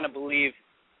us want to believe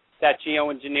that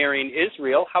geoengineering is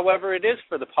real. However, it is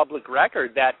for the public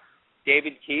record that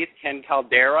David Keith, Ken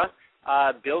Caldera,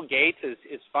 Bill Gates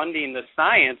is funding the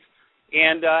science.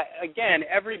 And, again,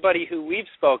 everybody who we've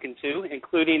spoken to,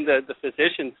 including the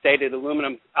physician, stated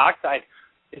aluminum oxide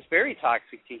is very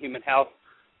toxic to human health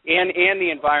and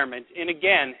the environment. And,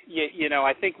 again,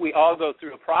 I think we all go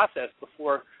through a process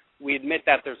before we admit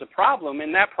that there's a problem,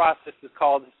 and that process is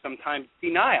called sometimes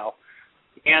denial.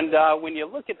 And when you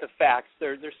look at the facts,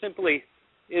 they're simply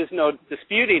is no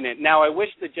disputing it. Now, I wish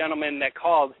the gentleman that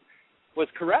called was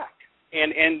correct,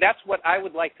 and that's what I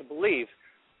would like to believe.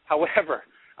 However,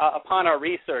 upon our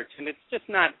research, and it's just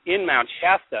not in Mount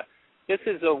Shasta, this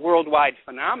is a worldwide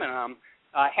phenomenon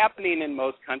happening in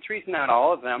most countries, not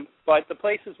all of them, but the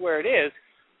places where it is,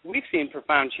 we've seen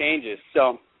profound changes.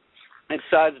 So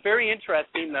it's very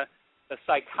interesting, the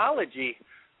psychology,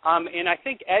 and I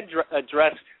think Ed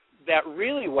addressed that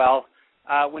really well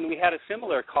when we had a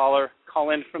similar caller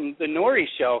call in from the Nori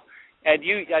show. Ed,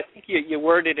 I think you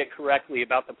worded it correctly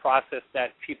about the process that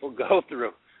people go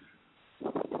through.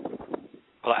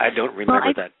 Well, I don't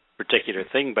remember that particular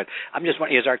thing, but I'm just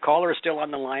wondering, is our caller still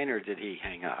on the line, or did he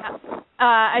hang up?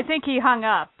 I think he hung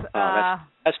up.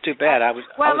 That's too bad. I was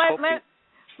hoping.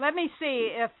 Let me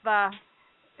see if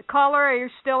caller, are you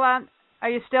still on? Are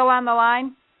you still on the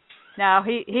line? No,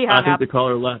 he hung up. I think the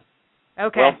caller left.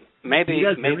 Okay. Well, maybe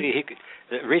he could.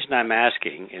 The reason I'm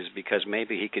asking is because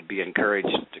maybe he could be encouraged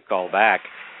to call back.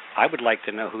 I would like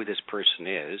to know who this person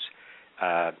is.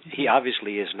 He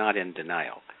obviously is not in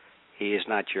denial. He is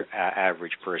not your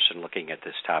average person looking at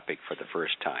this topic for the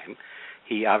first time.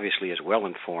 He obviously is well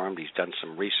informed. He's done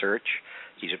some research.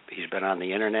 He's been on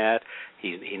the internet.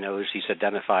 He knows. He's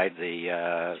identified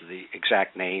the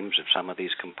exact names of some of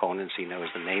these components. He knows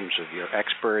the names of your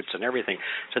experts and everything.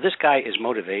 So this guy is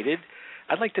motivated.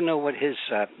 I'd like to know what his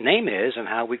name is and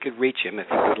how we could reach him if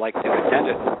he would like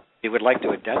to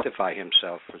identify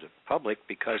himself for the public,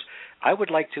 because I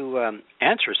would like to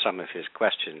answer some of his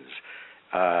questions,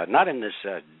 not in this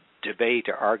debate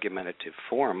or argumentative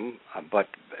form, but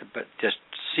just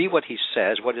see what he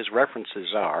says, what his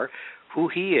references are, who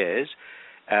he is,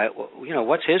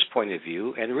 what's his point of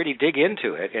view, and really dig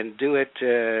into it and do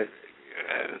it,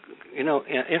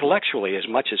 intellectually as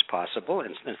much as possible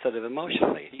instead of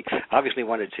emotionally. He obviously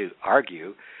wanted to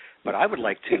argue, but I would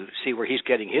like to see where he's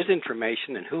getting his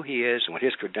information and who he is and what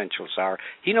his credentials are.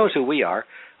 He knows who we are.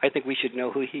 I think we should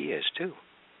know who he is, too.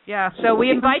 Yeah, so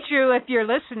we invite you, if you're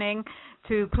listening,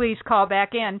 to please call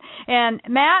back in. And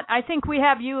Matt, I think we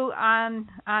have you on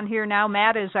here now.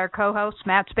 Matt is our co-host.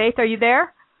 Matt Spaeth, are you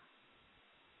there?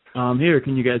 I'm here.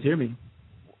 Can you guys hear me?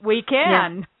 We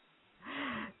can. Yeah.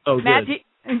 Oh, Matt, good.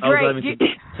 Great. I was having some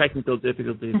technical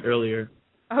difficulties earlier.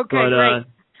 Okay, but, great.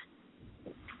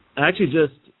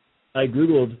 I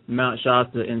Googled Mount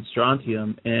Shasta and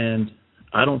strontium, and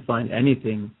I don't find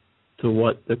anything to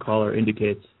what the caller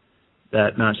indicates,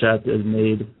 that Mount Shasta is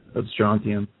made of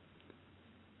strontium.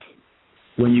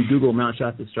 When you Google Mount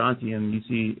Shasta strontium, you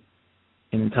see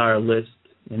an entire list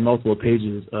and multiple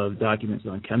pages of documents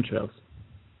on chemtrails.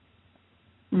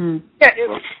 Mm. Yeah,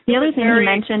 the other thing he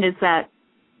mentioned is that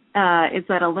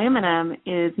aluminum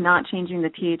is not changing the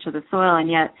pH of the soil, and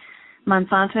yet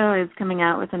Monsanto is coming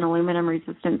out with an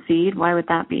aluminum-resistant seed. Why would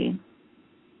that be?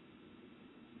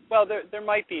 Well, there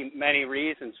might be many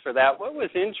reasons for that. What was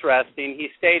interesting, he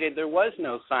stated there was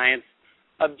no science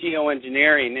of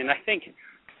geoengineering, and I think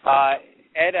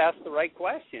Ed asked the right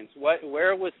questions.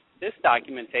 Where was this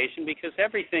documentation? Because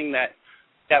everything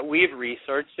that we've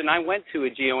researched, and I went to a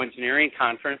geoengineering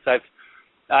conference.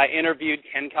 I've interviewed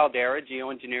Ken Caldera,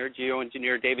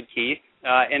 geoengineer David Keith,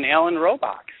 and Alan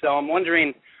Robach. So I'm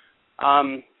wondering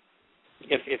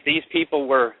if these people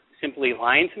were simply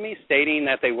lying to me, stating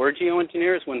that they were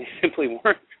geoengineers when they simply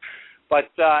weren't. But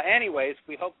anyways,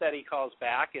 we hope that he calls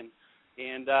back and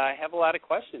have a lot of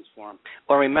questions for him.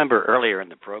 Well, remember earlier in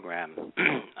the program,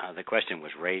 the question was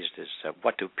raised as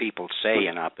what do people say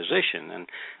in opposition? And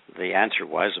the answer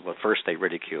was, well, first they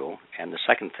ridicule, and the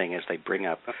second thing is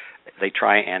they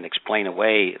try and explain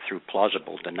away through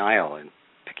plausible denial and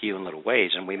peculiar little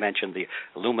ways. And we mentioned the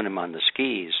aluminum on the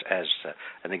skis as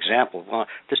an example. Well,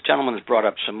 this gentleman has brought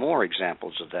up some more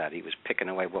examples of that. He was picking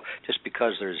away, well, just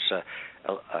because there's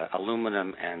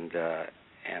aluminum and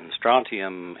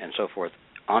strontium and so forth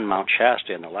on Mount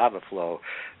Shasta in the lava flow,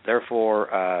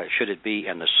 therefore should it be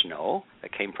in the snow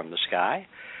that came from the sky?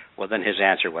 Well, then his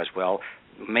answer was, well,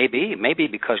 maybe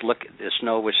because, look, the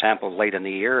snow was sampled late in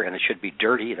the year and it should be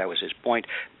dirty. That was his point,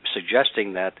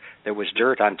 suggesting that there was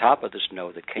dirt on top of the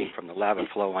snow that came from the lava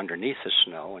flow underneath the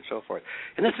snow and so forth.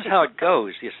 And this is how it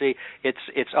goes. You see,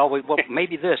 it's always, well,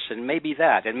 maybe this and maybe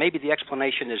that, and maybe the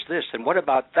explanation is this, and what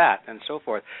about that, and so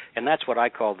forth. And that's what I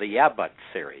call the yeah, but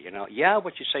theory. Yeah,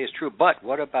 what you say is true, but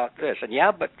what about this? And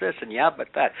yeah, but this, and yeah, but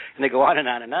that. And they go on and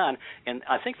on and on. And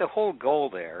I think the whole goal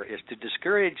there is to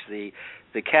discourage the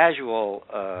casual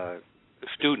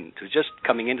student who's just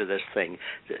coming into this thing,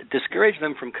 discourage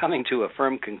them from coming to a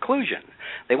firm conclusion.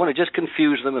 They want to just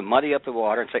confuse them and muddy up the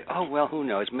water and say, oh, well, who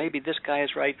knows? Maybe this guy is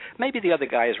right. Maybe the other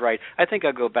guy is right. I think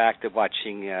I'll go back to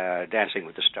watching Dancing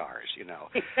with the Stars,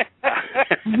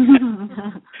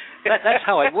 That's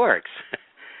how it works.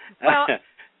 Well,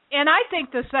 and I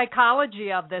think the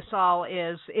psychology of this all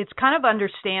is it's kind of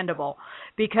understandable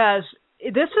because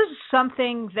this is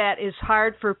something that is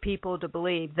hard for people to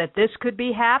believe, that this could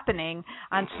be happening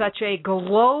on such a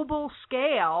global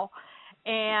scale.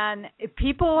 And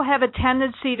people have a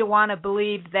tendency to want to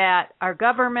believe that our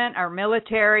government, our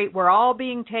military, we're all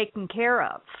being taken care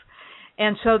of.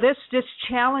 And so this just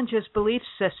challenges belief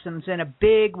systems in a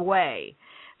big way.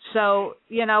 So,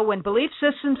 when belief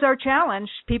systems are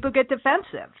challenged, people get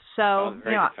defensive. So,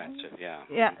 very defensive, yeah.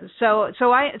 Yeah.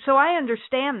 So I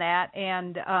understand that,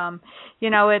 and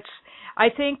I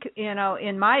think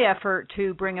in my effort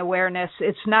to bring awareness,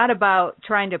 it's not about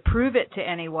trying to prove it to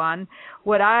anyone.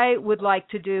 What I would like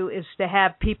to do is to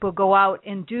have people go out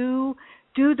and do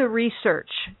the research,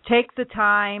 take the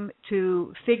time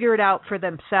to figure it out for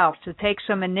themselves, to take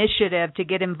some initiative to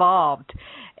get involved.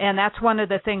 And that's one of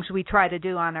the things we try to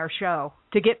do on our show,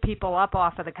 to get people up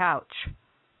off of the couch.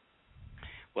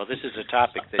 Well, this is a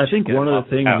topic that I think one of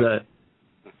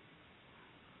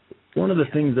the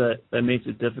things that makes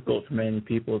it difficult for many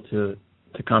people to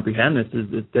comprehend this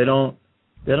is that they don't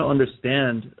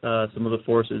understand some of the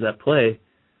forces at play.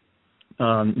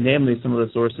 Namely some of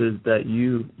the sources that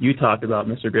you talk about,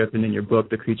 Mr. Griffin, in your book,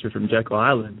 The Creature from Jekyll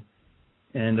Island.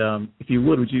 And if you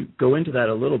would you go into that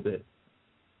a little bit?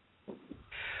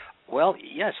 Well,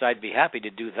 yes, I'd be happy to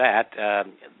do that.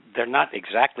 They're not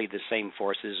exactly the same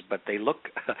forces, but they look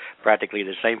practically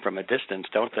the same from a distance,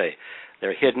 don't they?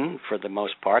 They're hidden for the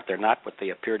most part. They're not what they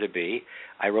appear to be.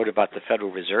 I wrote about the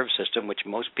Federal Reserve System, which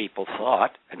most people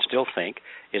thought and still think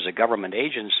is a government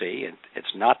agency, and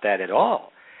it's not that at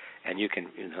all. And you can,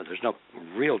 there's no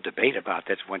real debate about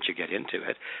this once you get into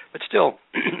it. But still,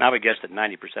 I would guess that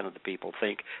 90% of the people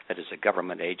think that it's a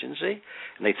government agency,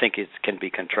 and they think it can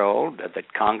be controlled,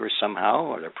 that Congress somehow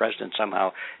or the president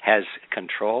somehow has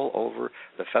control over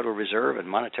the Federal Reserve and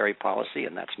monetary policy,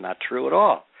 and that's not true at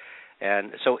all.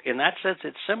 And so in that sense,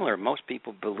 it's similar. Most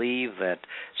people believe that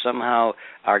somehow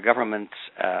our government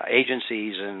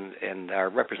agencies and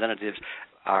our representatives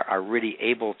are really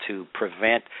able to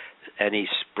prevent any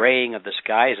spraying of the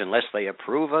skies unless they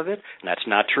approve of it, and that's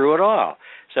not true at all.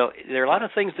 So there are a lot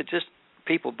of things that just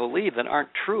people believe that aren't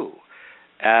true.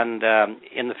 And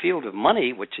in the field of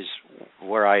money, which is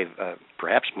where I've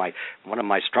perhaps one of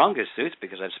my strongest suits,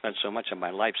 because I've spent so much of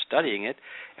my life studying it.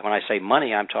 And when I say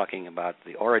money, I'm talking about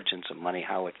the origins of money,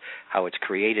 how it's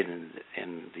created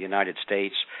in the United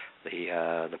States,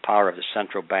 the power of the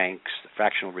central banks, the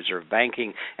fractional reserve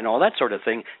banking, and all that sort of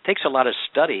thing. It takes a lot of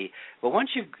study. But once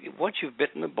you've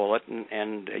bitten the bullet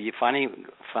and you finally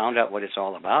found out what it's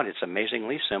all about, it's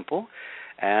amazingly simple.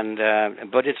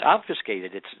 But it's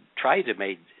obfuscated. It's tried to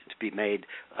be made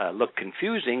look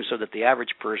confusing so that the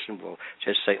average person will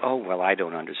just say, oh, well, I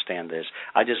don't understand this.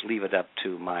 I just leave it up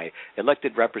to my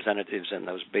elected representatives and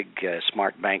those big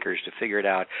smart bankers to figure it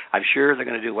out. I'm sure they're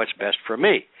going to do what's best for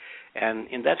me.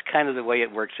 And that's kind of the way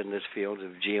it works in this field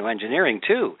of geoengineering,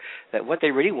 too, that what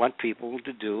they really want people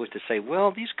to do is to say,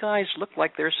 well, these guys look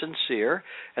like they're sincere,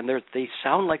 and they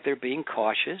sound like they're being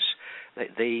cautious.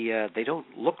 They don't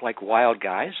look like wild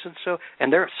guys,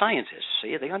 and they're scientists.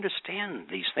 See, they understand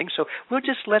these things. So we'll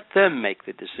just let them make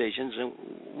the decisions, and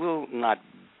we'll not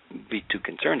be too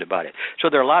concerned about it. So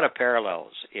there are a lot of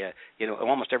parallels.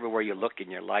 Almost everywhere you look in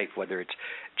your life, whether it's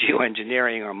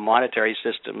geoengineering or monetary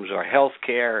systems or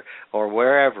healthcare or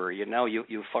wherever, you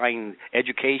find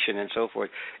education and so forth.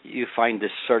 You find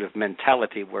this sort of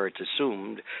mentality where it's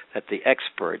assumed that the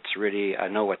experts really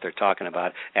know what they're talking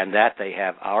about and that they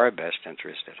have our best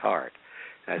interest at heart.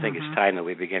 And I think it's time that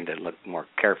we begin to look more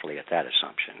carefully at that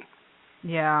assumption.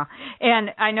 Yeah,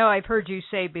 and I know I've heard you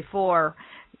say before,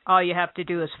 all you have to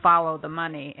do is follow the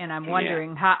money, and I'm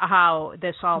wondering how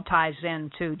this all ties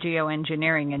into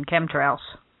geoengineering and chemtrails.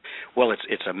 Well,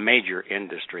 it's a major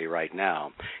industry right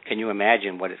now. Can you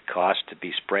imagine what it costs to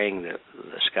be spraying the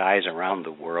skies around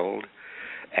the world,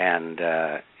 and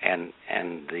the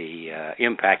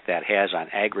impact that has on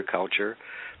agriculture,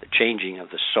 the changing of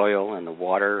the soil and the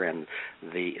water, and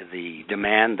the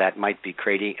demand that might be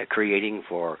creating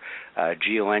for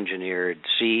geoengineered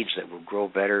seeds that will grow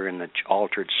better in the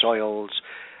altered soils,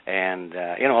 and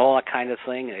all that kind of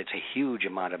thing. It's a huge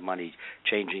amount of money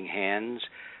changing hands,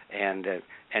 and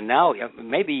now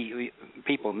maybe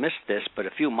people missed this, but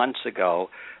a few months ago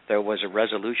there was a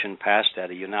resolution passed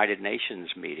at a United Nations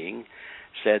meeting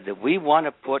said that we want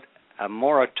to put a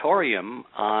moratorium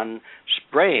on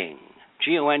spraying,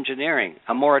 geoengineering,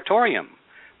 a moratorium,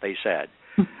 they said.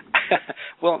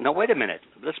 Well, no, wait a minute.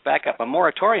 Let's back up. A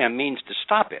moratorium means to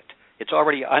stop it. It's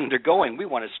already undergoing. We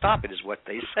want to stop it is what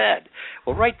they said.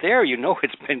 Well, right there, you know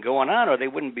it's been going on, or they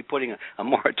wouldn't be putting a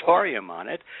moratorium on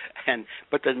it.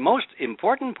 But the most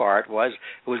important part was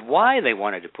why they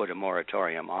wanted to put a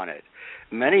moratorium on it.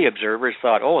 Many observers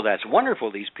thought, oh, that's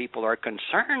wonderful. These people are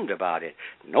concerned about it.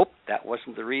 Nope, that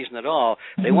wasn't the reason at all.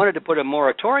 They wanted to put a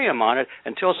moratorium on it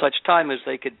until such time as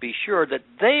they could be sure that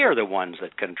they are the ones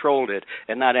that controlled it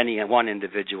and not any one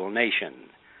individual nation.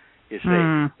 You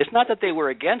see, it's not that they were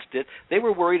against it. They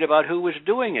were worried about who was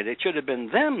doing it. It should have been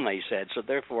them, they said. So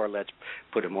therefore, let's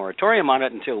put a moratorium on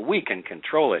it until we can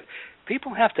control it.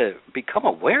 People have to become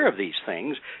aware of these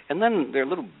things, and then their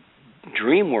little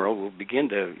dream world will begin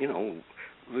to,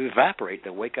 evaporate.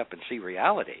 They'll wake up and see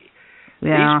reality.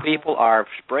 Yeah. These people are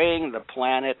spraying the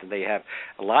planet. They have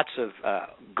lots of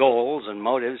goals and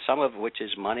motives, some of which is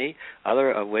money,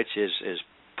 other of which is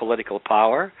political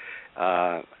power.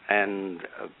 And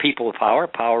people power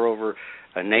over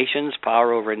nations,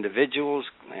 power over individuals,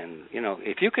 and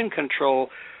if you can control,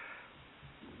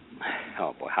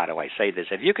 how do I say this?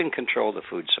 If you can control the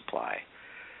food supply,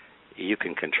 you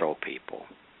can control people.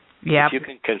 Yeah. If you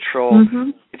can control,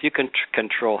 if you can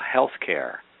control health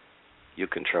care, you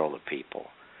control the people,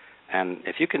 and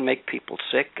if you can make people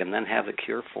sick and then have a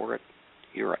cure for it,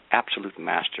 you're an absolute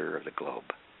master of the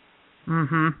globe.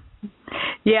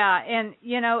 Yeah, and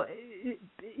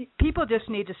people just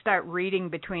need to start reading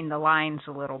between the lines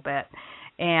a little bit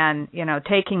and,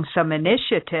 taking some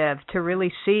initiative to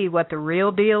really see what the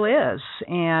real deal is.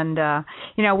 And,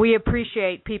 we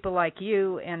appreciate people like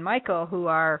you and Michael who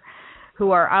are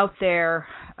out there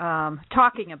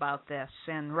talking about this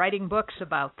and writing books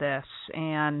about this.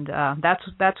 And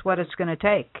that's what it's going to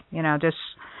take, just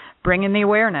bringing the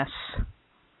awareness.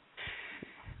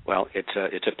 Well, it's a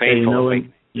painful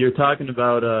thing. You're talking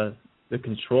about the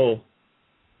control.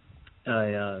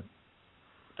 I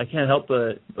can't help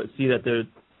but see that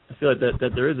I feel like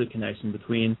that there is a connection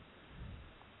between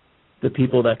the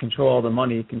people that controlled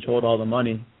all the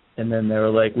money, and then they were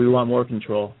like, we want more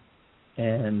control.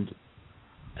 And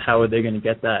how are they going to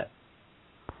get that?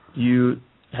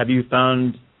 Have you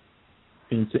found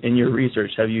in your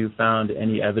research, have you found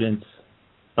any evidence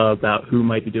about who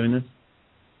might be doing this?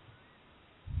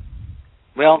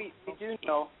 Well, we do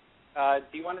know.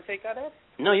 Do you want to take that, Ed?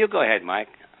 No, you go ahead, Mike.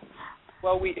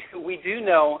 Well, we do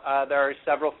know there are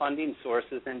several funding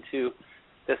sources into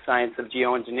the science of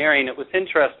geoengineering. It was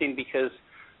interesting because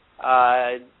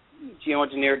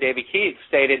geoengineer David Keith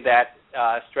stated that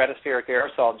stratospheric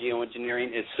aerosol geoengineering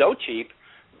is so cheap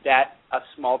that a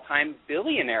small-time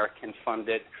billionaire can fund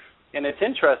it. And it's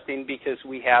interesting because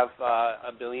we have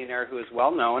a billionaire who is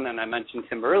well-known, and I mentioned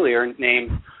him earlier,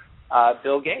 named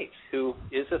Bill Gates, who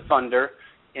is a funder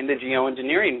in the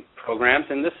geoengineering programs,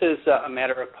 and this is a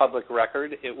matter of public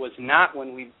record. It was not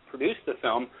when we produced the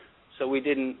film, so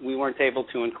we weren't able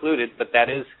to include it, but that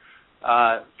is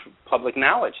public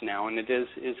knowledge now, and it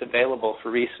is available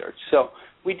for research. So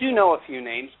we do know a few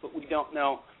names, but we don't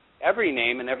know every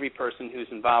name and every person who's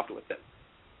involved with it.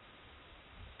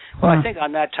 Well, I think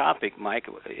on that topic, Mike,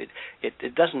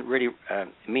 it doesn't really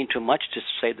mean too much to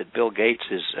say that Bill Gates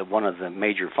is one of the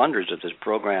major funders of this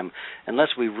program unless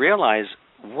we realize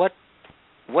what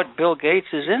Bill Gates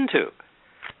is into.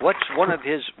 What's one of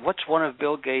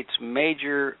Bill Gates'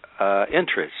 major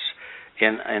interests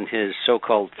in his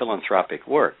so-called philanthropic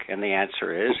work? And the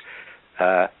answer is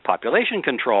population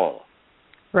control.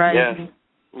 Right. Yeah.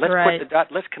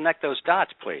 Let's connect those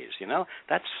dots, please.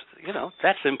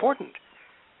 That's important.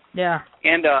 Yeah.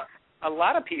 And a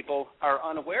lot of people are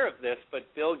unaware of this, but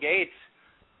Bill Gates,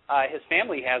 his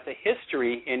family has a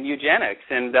history in eugenics,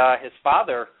 and his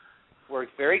father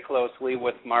worked very closely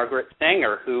with Margaret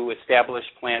Sanger, who established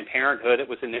Planned Parenthood. It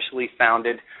was initially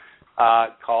founded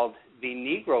called the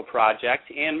Negro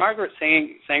Project, and Margaret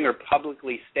Sanger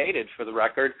publicly stated, for the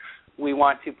record, we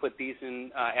want to put these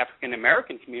in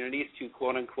African-American communities to,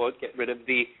 quote-unquote, get rid of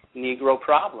the Negro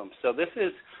problem. So this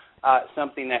is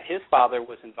something that his father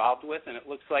was involved with, and it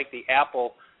looks like the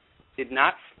apple did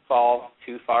not fall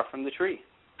too far from the tree.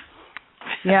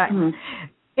 Yeah.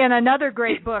 And another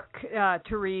great book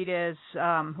to read is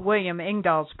William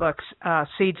Engdahl's book,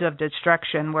 Seeds of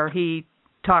Destruction, where he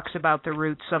talks about the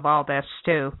roots of all this,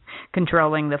 too,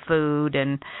 controlling the food,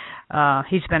 and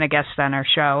he's been a guest on our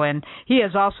show. And he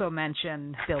has also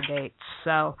mentioned Bill Gates.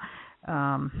 So,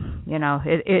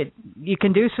 you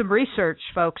can do some research,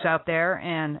 folks out there,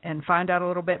 and find out a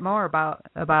little bit more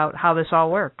about how this all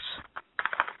works.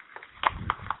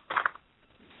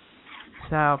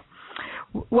 So,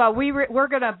 Well, we're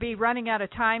going to be running out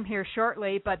of time here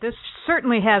shortly, but this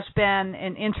certainly has been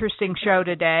an interesting show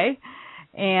today,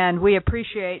 and we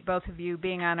appreciate both of you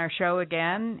being on our show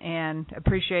again and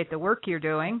appreciate the work you're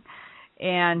doing,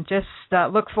 and just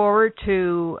look forward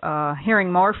to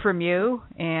hearing more from you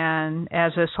and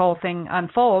as this whole thing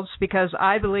unfolds, because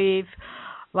I believe,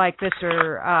 like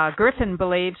Mr. Griffin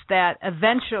believes, that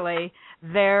eventually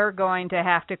they're going to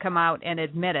have to come out and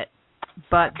admit it.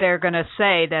 But they're going to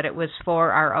say that it was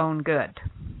for our own good.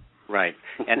 Right.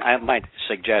 And I might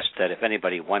suggest that if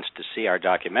anybody wants to see our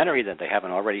documentary, that they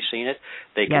haven't already seen it,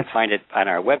 they can find it on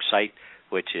our website,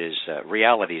 which is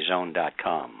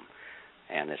realityzone.com.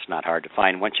 And it's not hard to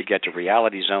find. Once you get to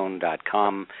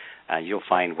realityzone.com, you'll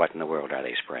find What in the World Are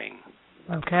They Spraying?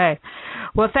 Okay.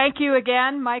 Well, thank you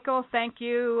again, Michael. Thank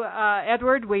you,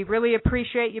 Edward. We really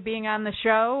appreciate you being on the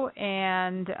show.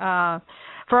 And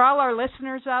for all our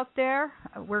listeners out there,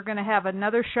 we're going to have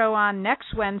another show on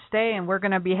next Wednesday, and we're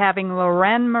going to be having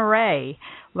Lorraine Murray.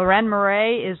 Lorraine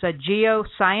Murray is a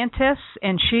geoscientist,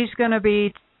 and she's going to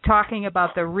be talking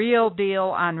about the real deal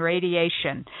on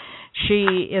radiation.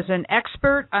 She is an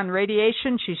expert on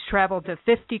radiation. She's traveled to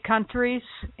 50 countries,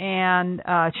 and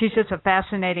she's just a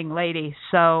fascinating lady.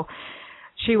 So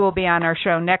she will be on our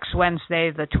show next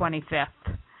Wednesday, the 25th.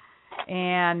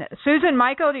 And Susan,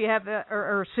 Michael, do you have,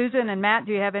 or Susan and Matt,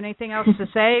 do you have anything else to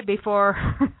say before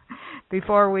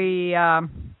we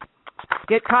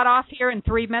get cut off here in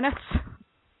 3 minutes?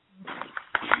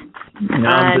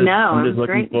 I'm just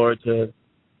looking forward to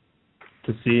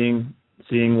seeing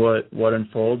what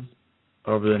unfolds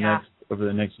over the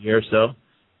next year or so,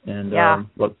 and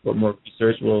what more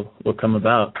research will come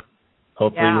about.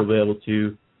 Hopefully, we'll be able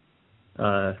to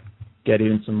get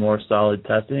even some more solid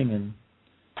testing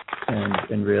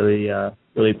and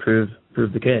really prove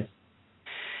the case.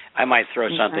 I might throw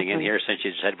something in here, since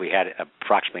you said we had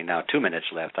approximately now 2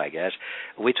 minutes left, I guess.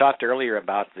 We talked earlier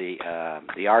about the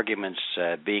arguments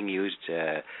being used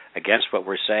against what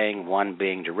we're saying, one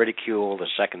being to ridicule, the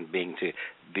second being to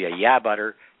be a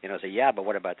yeah-butter. Say, yeah, but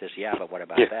what about this? Yeah, but what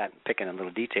about that? Picking in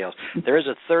little details. There is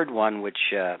a third one, which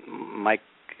Mike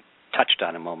touched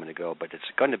on a moment ago, but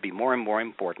it's going to be more and more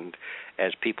important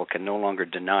as people can no longer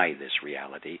deny this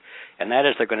reality, and that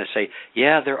is they're going to say,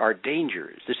 yeah, there are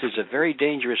dangers. This is a very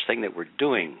dangerous thing that we're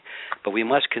doing, but we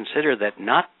must consider that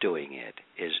not doing it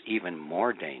is even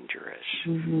more dangerous.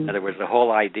 In other words, the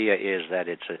whole idea is that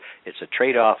it's a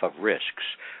trade-off of risks,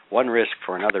 one risk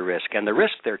for another risk, and the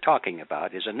risk they're talking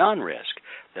about is a non-risk.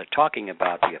 They're talking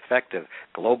about the effect of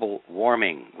global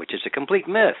warming, which is a complete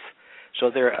myth. So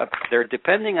they're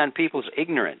depending on people's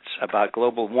ignorance about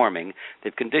global warming.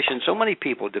 They've conditioned so many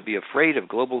people to be afraid of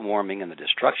global warming and the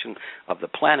destruction of the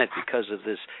planet because of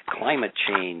this climate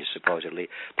change, supposedly.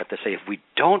 But they say if we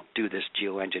don't do this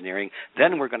geoengineering,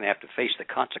 then we're going to have to face the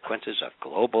consequences of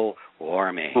global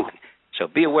warming. So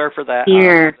be aware for that.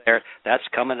 That's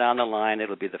coming down the line.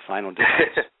 It'll be the final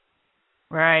difference.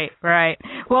 Right.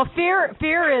 Well, fear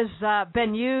has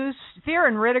been used. Fear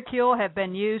and ridicule have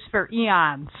been used for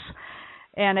eons.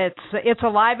 And it's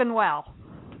alive and well.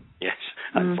 Yes,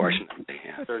 unfortunately.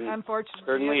 Yeah. Unfortunately.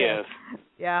 Certainly is.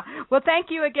 Yeah. Well, thank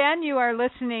you again. You are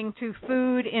listening to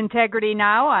Food Integrity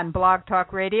Now on Blog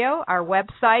Talk Radio. Our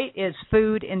website is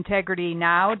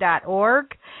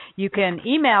foodintegritynow.org. You can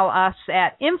email us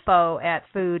at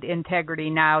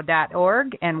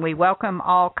info@foodintegritynow.org, and we welcome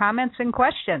all comments and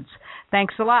questions.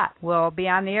 Thanks a lot. We'll be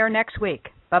on the air next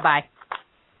week. Bye-bye.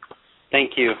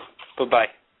 Thank you. Bye-bye.